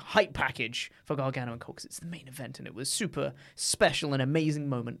full hype package for Gargano and Cole, because it's the main event and it was super special and amazing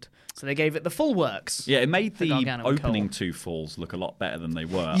moment. So they gave it the full works. Yeah, it made the Gargano and opening Cole. two falls look a lot better than they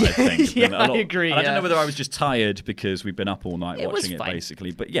were, I think. Yeah, I agree, And I don't yeah. know whether I was just tired because we've been up all night It was watching it, fine.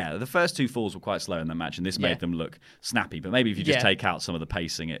 basically. But yeah, the first two falls were quite slow in the match, and this made them look snappy. But maybe if you just Yeah. take out some of the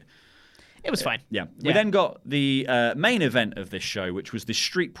pacing, it was fine. Yeah. We then got the main event of this show, which was the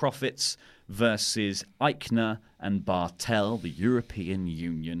Street Profits versus Eichner and Bartel, the European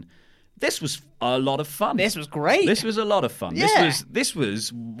Union. This was a lot of fun. This was great. This was a lot of fun. Yeah. This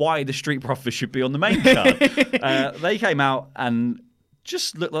was why the Street Profits should be on the main card. They came out and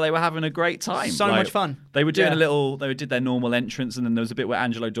just looked like they were having a great time. So much fun. They were doing Yeah. they did their normal entrance, and then there was a bit where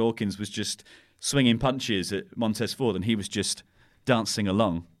Angelo Dawkins was just swinging punches at Montez Ford, and he was just dancing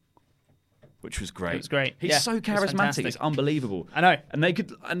along, which was great. It was great. He's Yeah, so it was charismatic. fantastic. It's unbelievable. I know.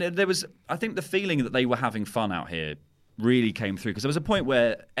 And there was, I think the feeling that they were having fun out here really came through, because there was a point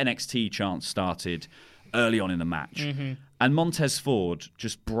where NXT chants started early on in the match, and Montez Ford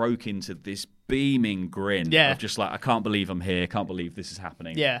just broke into this beaming grin of just like, "I can't believe I'm here. Can't believe this is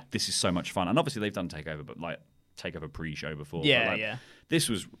happening. Yeah. This is so much fun." And obviously they've done TakeOver, but TakeOver pre-show before. Yeah, but yeah. This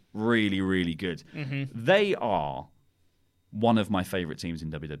was really, really good. They are one of my favorite teams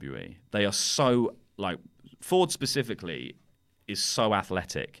in WWE. They are so, Ford specifically is so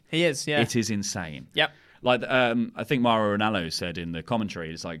athletic. He is, yeah. It is insane. Yep. I think Mauro Ranallo said in the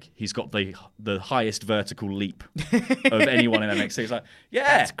commentary, it's like he's got the highest vertical leap of anyone in NXT. It's like,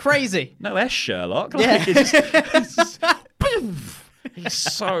 yeah, It's crazy. no S, Sherlock. Yeah. It's just, he's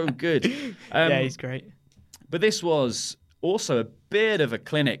so good. Yeah, he's great. But this was also a bit of a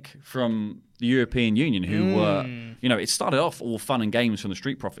clinic from the European Union, who were, it started off all fun and games from the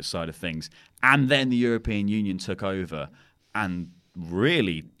Street Profits side of things, and then the European Union took over and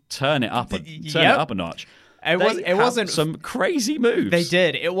really turn it up a notch. It wasn't some crazy moves. They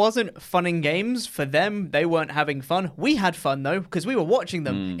did. It wasn't fun and games for them. They weren't having fun. We had fun though because we were watching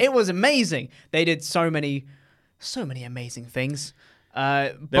them. It was amazing. They did so many amazing things.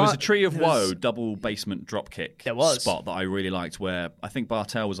 There was a Tree of Woe double basement dropkick spot that I really liked, where I think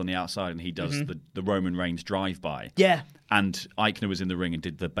Bartel was on the outside and he does the Roman Reigns drive-by. Yeah. And Eichner was in the ring and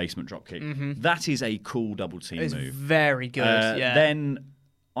did the basement dropkick. That is a cool double team move. Very good. Then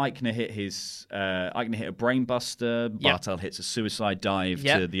Eichner hit a brainbuster. Bartel hits a suicide dive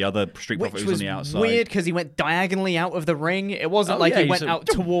to the other Street Profit who's on the outside. Which was weird because he went diagonally out of the ring. It wasn't he went out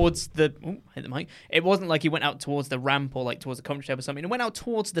towards the... hit the mic. It wasn't like he went out towards the ramp or like towards the commentary table or something. It went out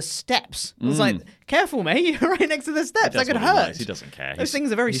towards the steps. I was like, careful, mate. You're right next to the steps. That could hurt. He doesn't care. Those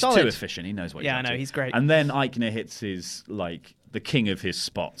things are very solid. He's too efficient. He knows what he's up to. He's great. And then Eichner hits his, the king of his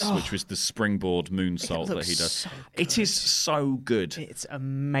spots, which was the springboard moonsault that he does. It is so good. It's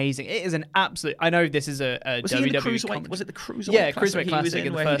amazing. It is an absolute... I know this is a was WWE... He in the Cruiserweight? Was it the Cruiserweight? Yeah, Classic? Cruiserweight Classic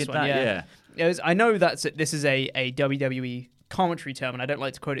in the first one. Yeah. I know this is a WWE commentary term, and I don't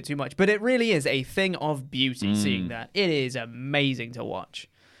like to quote it too much, but it really is a thing of beauty seeing that. It is amazing to watch.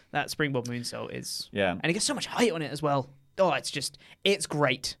 That springboard moonsault is... Yeah. And it gets so much height on it as well. Oh, it's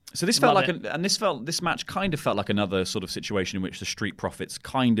great. So this felt this match kind of felt like another sort of situation in which the Street Profits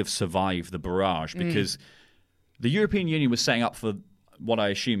kind of survived the barrage, because the European Union was setting up for what I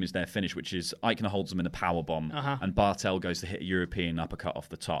assume is their finish, which is Eichner holds them in a powerbomb and Bartel goes to hit a European uppercut off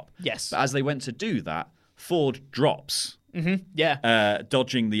the top. Yes. But as they went to do that, Ford drops.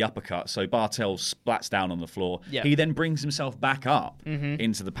 Dodging the uppercut, so Bartel splats down on the floor. He then brings himself back up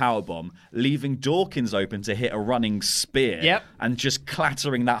into the powerbomb, leaving Dawkins open to hit a running spear and just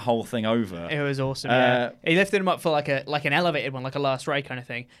clattering that whole thing over. It was awesome. He lifted him up for like an elevated one, like a last ride kind of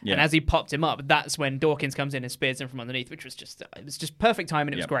thing. And as he popped him up, that's when Dawkins comes in and spears him from underneath, which was just perfect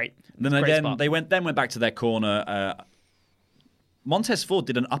timing. It was great. They went back to their corner. Montez Ford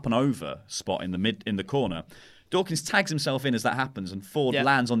did an up and over spot in the corner. Dawkins tags himself in as that happens, and Ford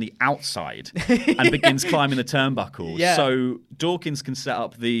lands on the outside and begins climbing the turnbuckles. So Dawkins can set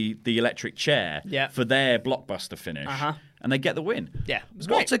up the electric chair for their blockbuster finish, and they get the win. Yeah, it was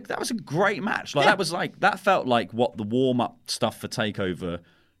great. That was a great match. That felt like what the warm up stuff for Takeover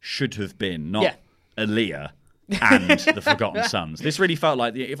should have been, not Aaliyah and the Forgotten Sons. This really felt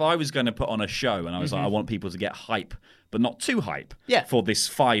like if I was going to put on a show and I was like, I want people to get hype, but not too hype for these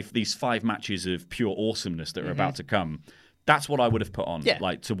five matches of pure awesomeness that are about to come. That's what I would have put on,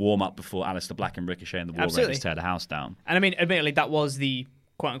 to warm up before Aleister Black and Ricochet and the War Raiders tear the house down. And I mean, admittedly, that was the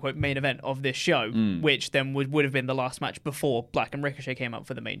quote-unquote main event of this show, which then would have been the last match before Black and Ricochet came up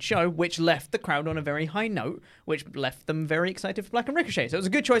for the main show, which left the crowd on a very high note, which left them very excited for Black and Ricochet. So it was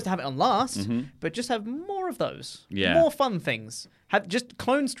a good choice to have it on last, but just have more of those. More fun things. Just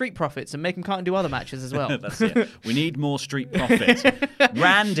clone Street Profits and make them can't do other matches as well. That's it. We need more Street Profits.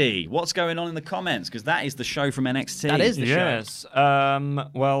 Randy, what's going on in the comments? Because that is the show from NXT. That is the show. Yes.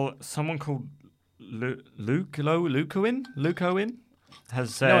 Well, someone called Luke Owen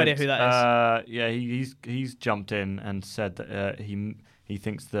has said... No idea who that is. He's jumped in and said that he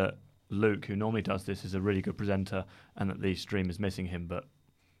thinks that Luke, who normally does this, is a really good presenter and that the stream is missing him, but...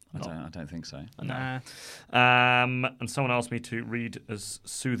 I don't think so. Nah. And someone asked me to read as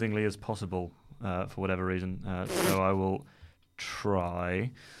soothingly as possible for whatever reason, so I will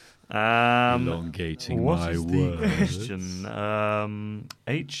try. Elongating my words. Question?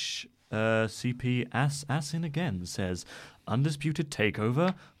 HCP Assin again says, Undisputed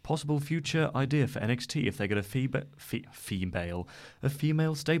Takeover, possible future idea for NXT if they get a female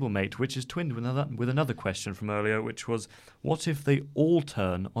stablemate, which is twinned with another question from earlier, which was, what if they all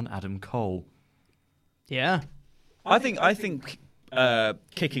turn on Adam Cole? Yeah. I think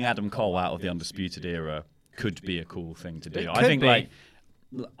kicking Adam Cole out of the Undisputed Era could be a cool thing to do. I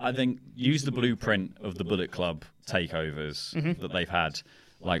think use the blueprint of the Bullet Club takeovers that they've had,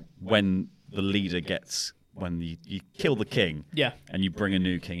 like when the leader gets... When you kill the king and you bring a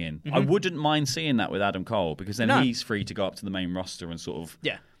new king in. I wouldn't mind seeing that with Adam Cole, because then he's free to go up to the main roster and sort of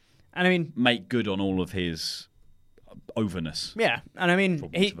and I mean, make good on all of his overness. Yeah, and I mean,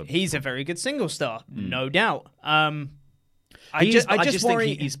 he's a very good single star, no doubt. I just worry...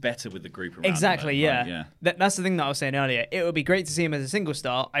 think he's better with the group around exactly, him. That's the thing that I was saying earlier. It would be great to see him as a single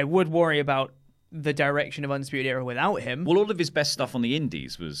star. I would worry about the direction of Undisputed Era without him. Well, all of his best stuff on the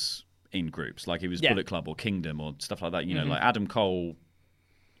indies was in groups, like he was Bullet Club or Kingdom or stuff like that. You know, like Adam Cole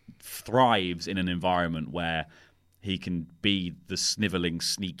thrives in an environment where he can be the snivelling,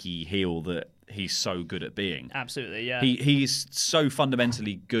 sneaky heel that he's so good at being. Absolutely, yeah. He's so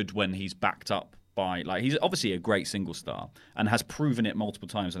fundamentally good when he's backed up by, like, he's obviously a great single star and has proven it multiple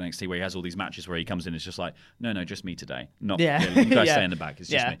times on NXT where he has all these matches where he comes in and it's just like, no, just me today. You guys stay in the back. It's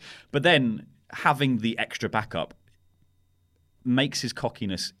just me. But then having the extra backup makes his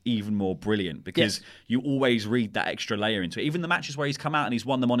cockiness even more brilliant because you always read that extra layer into it. Even the matches where he's come out and he's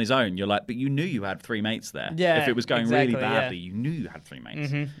won them on his own, you're like, but you knew you had 3 mates there. Yeah, if it was going really badly, you knew you had 3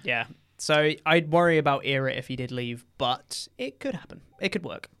 mates. Mm-hmm. Yeah. So I'd worry about Era if he did leave, but it could happen. It could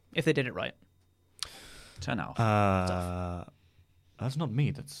work if they did it right. Turn out. That's not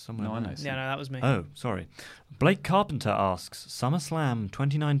me. That's someone else. Yeah, no, that was me. Oh, sorry. Blake Carpenter asks, SummerSlam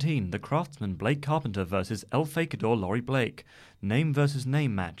 2019, The Craftsman Blake Carpenter versus El Fakador Laurie Blake. Name versus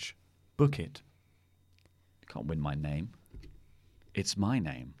name match. Book it. Can't win my name. It's my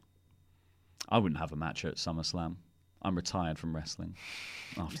name. I wouldn't have a match at SummerSlam. I'm retired from wrestling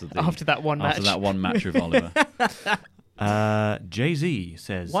after that one match. After that one match with Oliver. Jay-Z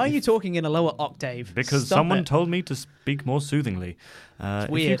says... Why are you talking in a lower octave? Because someone told me to speak more soothingly. If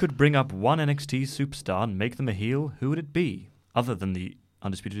you could bring up one NXT superstar and make them a heel, who would it be? Other than the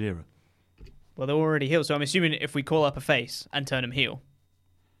Undisputed Era. Well, they're already heel, so I'm assuming if we call up a face and turn him heel.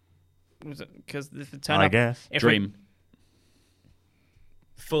 Because the turn I up... guess. Dream.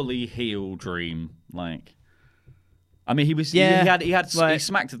 Fully heel Dream. Like... I mean, he was. Yeah, he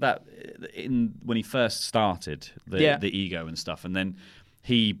smacked at that when he first started the ego and stuff, and then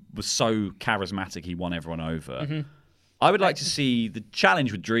he was so charismatic he won everyone over. Mm-hmm. I would like to see the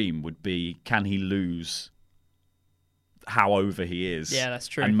challenge with Dream would be, can he lose how over he is? Yeah, that's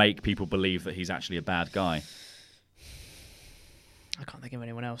true. And make people believe that he's actually a bad guy. I can't think of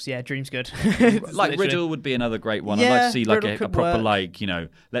anyone else. Yeah, Dream's good. Like Riddle would be another great one. Yeah, I'd like to see like Riddle a could proper work.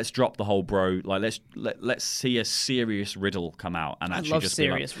 like, let's drop the whole bro. Like let's see a serious Riddle come out and actually love just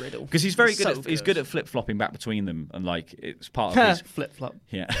serious be like, Riddle. because he's very good. So He's good at flip flopping back between them and like it's part of his flip flop.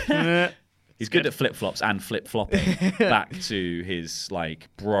 Yeah. He's good at flip flops and flip flopping back to his like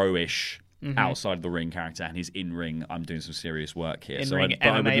bro-ish outside of the ring character and his in ring. I'm doing some serious work here. In-ring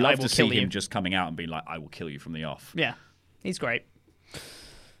I would MMA, love I to will see kill you. him just coming out and being like, I will kill you from the off. Yeah, he's great.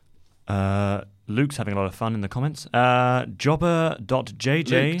 Luke's having a lot of fun in the comments. Jobber.jj.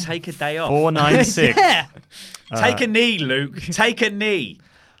 Luke, take a day off. 496. Yeah. Take a knee, Luke. Take a knee.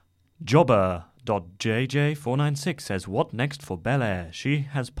 Jobber.jj496 says, what next for Belair? She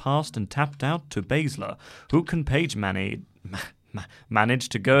has passed and tapped out to Baszler. Who can Paige manage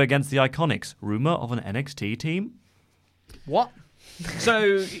to go against the Iconics? Rumor of an NXT team? What?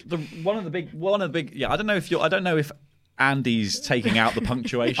 So one of the big. Yeah, I don't know if Andy's taking out the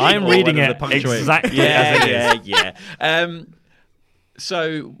punctuation. I'm or reading whether it the punctuation. exactly as it is. Yeah.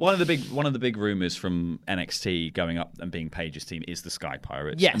 So one of the big rumors from NXT going up and being Paige's team is the Sky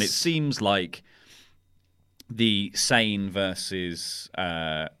Pirates. Yes. And it seems like the Sane versus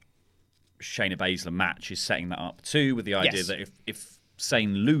Shayna Baszler match is setting that up too, with the idea that if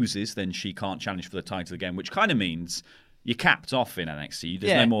Sane loses, then she can't challenge for the title again, which kind of means you're capped off in NXT.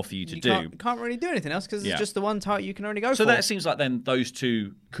 There's no more for you to do. You can't really do anything else because it's just the one title you can only go for. So that seems like then those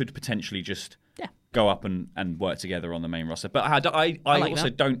two could potentially just go up and work together on the main roster. But I also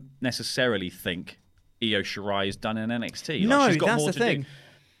don't necessarily think Io Shirai is done in NXT. No, she's got that's more the to thing. do.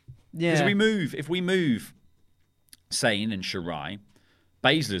 Yeah. Because if we move Sane and Shirai,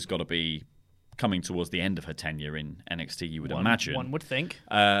 Baszler's got to be coming towards the end of her tenure in NXT, you would imagine. One would think.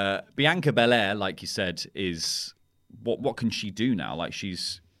 Bianca Belair, like you said, is... What can she do now? Like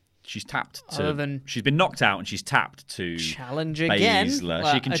she's tapped to. She's been knocked out and she's tapped to challenge again.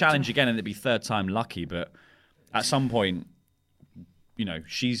 Baszler. She can challenge again and it'd be third time lucky. But at some point,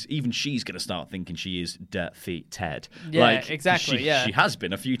 she's going to start thinking she is defeated. Yeah, like, exactly. She has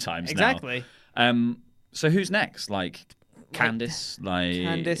been a few times exactly. now. So who's next? Like Candice,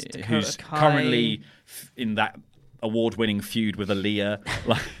 Candice, Dakota who's Kai. currently in that award-winning feud with Aaliyah.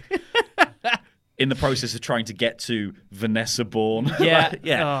 Like. In the process of trying to get to Vanessa Bourne. Yeah.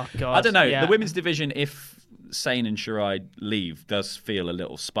 Yeah. Oh, God. I don't know. Yeah. The women's division, if Sane and Shirai leave, does feel a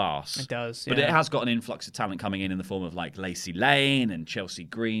little sparse. It does, But it has got an influx of talent coming in the form of like Lacey Lane and Chelsea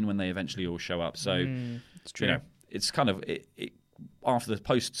Green when they eventually all show up. So, it's true. It's kind of... after the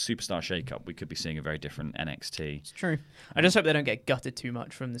post-Superstar shake-up, we could be seeing a very different NXT. It's true. I just hope they don't get gutted too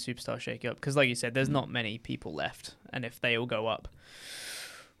much from the Superstar shake-up because, like you said, there's not many people left. And if they all go up...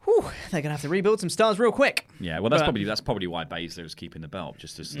 Whew, they're gonna have to rebuild some stars real quick. Yeah, well, that's probably why Baszler is keeping the belt,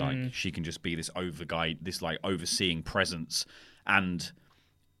 just as like she can just be this overseeing presence, and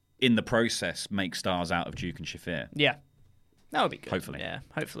in the process make stars out of Duke and Shafir. Yeah, That would be good. Hopefully. Yeah,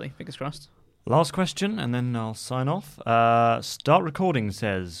 hopefully. Fingers crossed. Last question, and then I'll sign off. Start Recording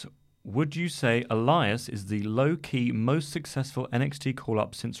says, would you say Elias is the low-key most successful NXT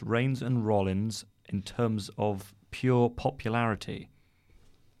call-up since Reigns and Rollins in terms of pure popularity?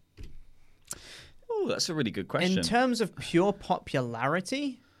 Oh, that's a really good question. In terms of pure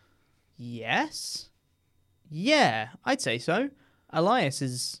popularity, yes. Yeah, I'd say so. Elias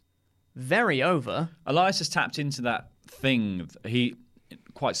is very over. Elias has tapped into that thing. He,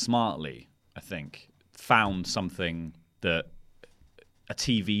 quite smartly, I think, found something that a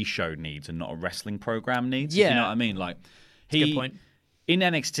TV show needs and not a wrestling program needs. Yeah. You know what I mean? Like, Good point. In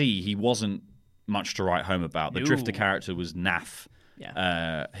NXT, he wasn't much to write home about. The No. Drifter character was naff.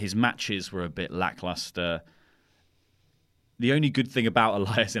 Yeah. His matches were a bit lackluster. The only good thing about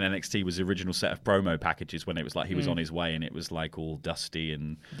Elias in NXT was the original set of promo packages when it was like he was on his way and it was like all dusty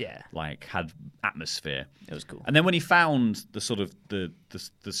and like had atmosphere. It was cool. And then when he found the sort of the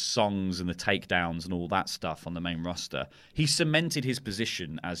songs and the takedowns and all that stuff on the main roster, he cemented his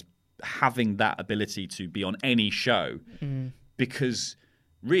position as having that ability to be on any show because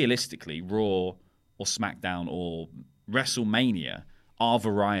realistically, Raw or SmackDown or WrestleMania are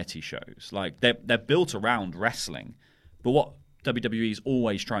variety shows. Like they're built around wrestling. But what WWE is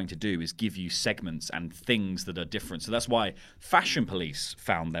always trying to do is give you segments and things that are different. So that's why Fashion Police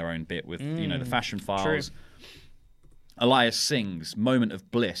found their own bit with, the Fashion Files. True. Elias Sings, Moment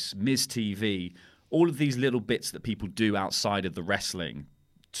of Bliss, Miz TV, all of these little bits that people do outside of the wrestling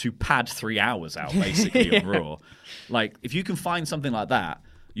to pad 3 hours out, basically, on Raw. Like, if you can find something like that,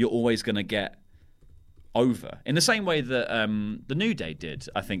 you're always going to get over. In the same way that the New Day did,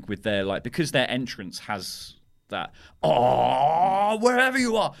 I think, with their, like, because their entrance has that, wherever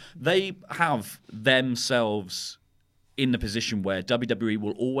you are, they have themselves in the position where WWE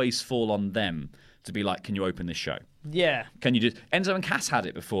will always fall on them to be like, can you open this show? Yeah. Can you do? Enzo and Cass had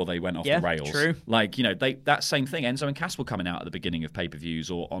it before they went off the rails. True. Like, that same thing. Enzo and Cass were coming out at the beginning of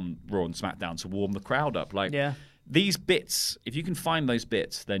pay-per-views or on Raw and SmackDown to warm the crowd up. Like, these bits, if you can find those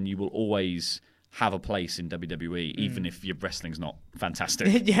bits, then you will always have a place in WWE, even if your wrestling's not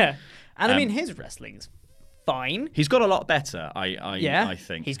fantastic. Yeah. And I mean, his wrestling's fine. He's got a lot better, I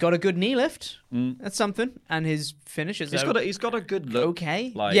think. He's got a good knee lift. That's something. And his finishes He's got a good look.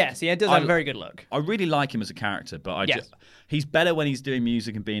 Okay. Like, yes, he does have a very good look. I really like him as a character, but he's better when he's doing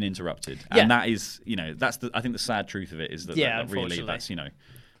music and being interrupted. And that is, that's I think the sad truth of it is that, that really, that's,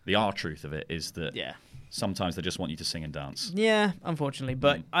 the R truth of it is that sometimes they just want you to sing and dance. Yeah, unfortunately.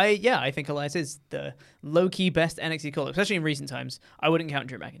 But I think Elias is the low-key best NXT call-up, especially in recent times. I wouldn't count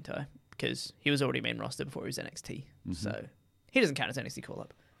Drew McIntyre because he was already main roster before he was NXT. So he doesn't count as NXT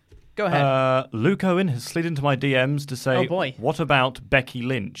call-up. Go ahead. Luke Owen has slid into my DMs to say, what about Becky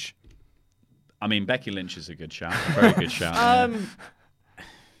Lynch? I mean, Becky Lynch is a good shout. A very good shout.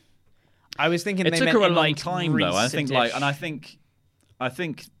 I was thinking it they took meant her a in, long like, time, though. I think, recent-ish. I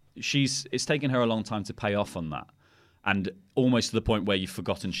think it's taken her a long time to pay off on that. And almost to the point where you've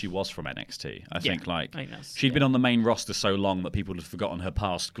forgotten she was from NXT. I think she'd been on the main roster so long that people had forgotten her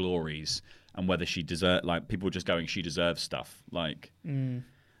past glories and whether she deserved. Like, people were just going, she deserves stuff. Like, I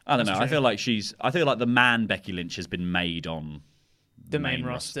don't know. I feel like the man Becky Lynch has been made on the main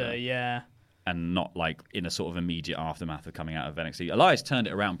roster. Yeah. And not like in a sort of immediate aftermath of coming out of NXT. Elias turned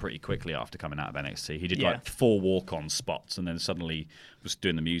it around pretty quickly after coming out of NXT. He did like 4 walk-on spots and then suddenly was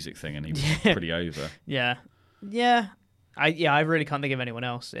doing the music thing and he was pretty over. Yeah. Yeah. I really can't think of anyone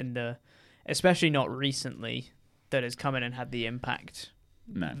else especially not recently, that has come in and had the impact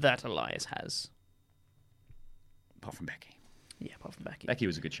that Elias has. Apart from Becky. Yeah, apart from Becky. Becky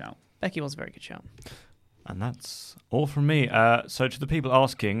was a good shout. Becky was a very good shout. And that's all from me. So to the people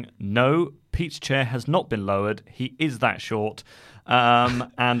asking, no, Pete's chair has not been lowered. He is that short.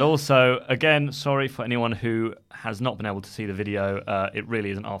 And also, again, sorry for anyone who has not been able to see the video. It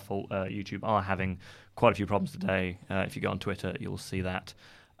really isn't our fault. YouTube are having quite a few problems today. If you go on Twitter, you'll see that.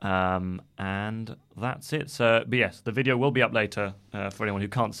 And that's it. So, but yes, the video will be up later for anyone who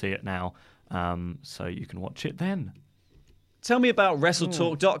can't see it now. So you can watch it then. Tell me about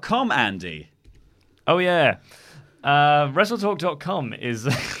WrestleTalk.com, Andy. Oh, yeah. WrestleTalk.com is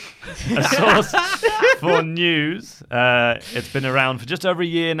a source for news. It's been around for just over a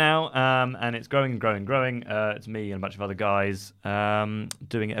year now, and it's growing and growing and growing. It's me and a bunch of other guys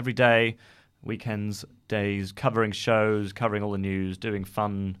doing it every day, weekends, days, covering shows, covering all the news, doing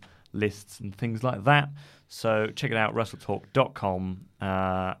fun lists and things like that. So check it out, WrestleTalk.com,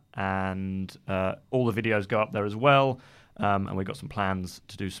 and all the videos go up there as well. And we've got some plans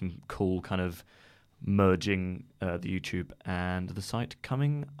to do some cool kind of merging the YouTube and the site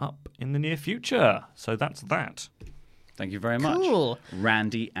coming up in the near future. So that's that. Thank you very much. Cool.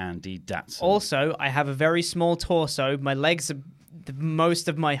 Randy Andy Datson. Also, I have a very small torso. My legs are most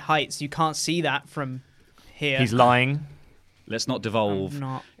of my height, so you can't see that from here. He's lying. Let's not devolve I'm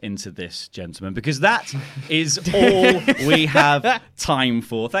not. into this, gentlemen, because that is all we have time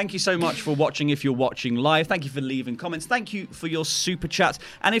for. Thank you so much for watching if you're watching live. Thank you for leaving comments. Thank you for your super chats.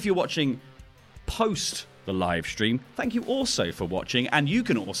 And if you're watching post the live stream, thank you also for watching. And you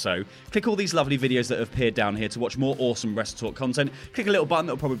can also click all these lovely videos that have appeared down here to watch more awesome WrestleTalk content. Click a little button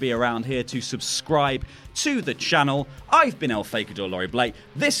that will probably be around here to subscribe to the channel. I've been El Fakador Laurie Blake.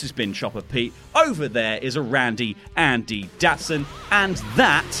 This has been Chopper Pete. Over there is a Randy Andy Datson. And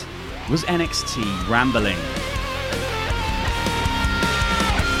that was NXT Rambling.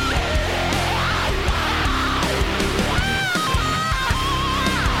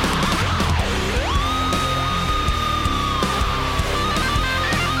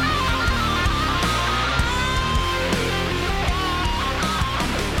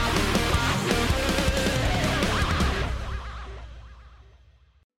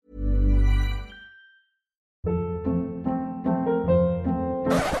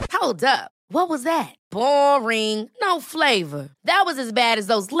 Hold up. What was that? Boring. No flavor. That was as bad as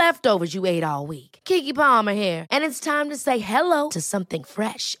those leftovers you ate all week. Keke Palmer here, and it's time to say hello to something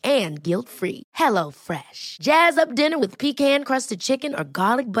fresh and guilt-free. Hello Fresh. Jazz up dinner with pecan-crusted chicken or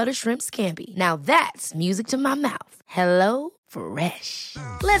garlic butter shrimp scampi. Now that's music to my mouth. Hello Fresh.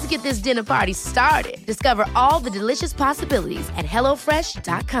 Let's get this dinner party started. Discover all the delicious possibilities at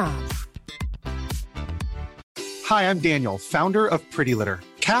HelloFresh.com. Hi, I'm Daniel, founder of Pretty Litter.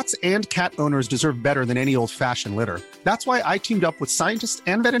 Cats and cat owners deserve better than any old-fashioned litter. That's why I teamed up with scientists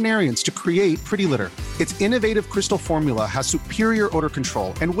and veterinarians to create Pretty Litter. Its innovative crystal formula has superior odor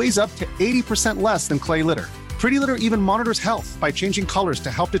control and weighs up to 80% less than clay litter. Pretty Litter even monitors health by changing colors to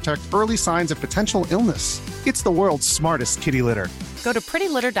help detect early signs of potential illness. It's the world's smartest kitty litter. Go to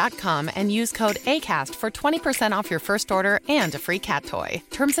prettylitter.com and use code ACAST for 20% off your first order and a free cat toy.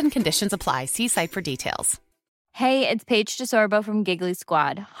 Terms and conditions apply. See site for details. Hey, it's Paige DeSorbo from Giggly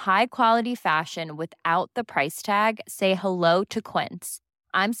Squad. High quality fashion without the price tag. Say hello to Quince.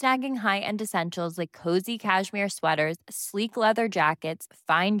 I'm snagging high-end essentials like cozy cashmere sweaters, sleek leather jackets,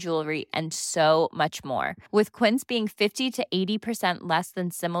 fine jewelry, and so much more. With Quince being 50 to 80% less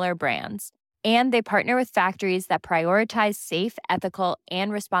than similar brands. And they partner with factories that prioritize safe, ethical,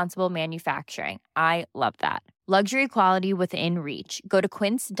 and responsible manufacturing. I love that. Luxury quality within reach. Go to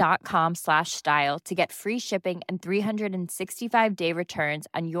quince.com/style to get free shipping and 365-day returns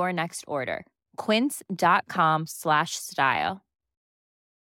on your next order. Quince.com/style.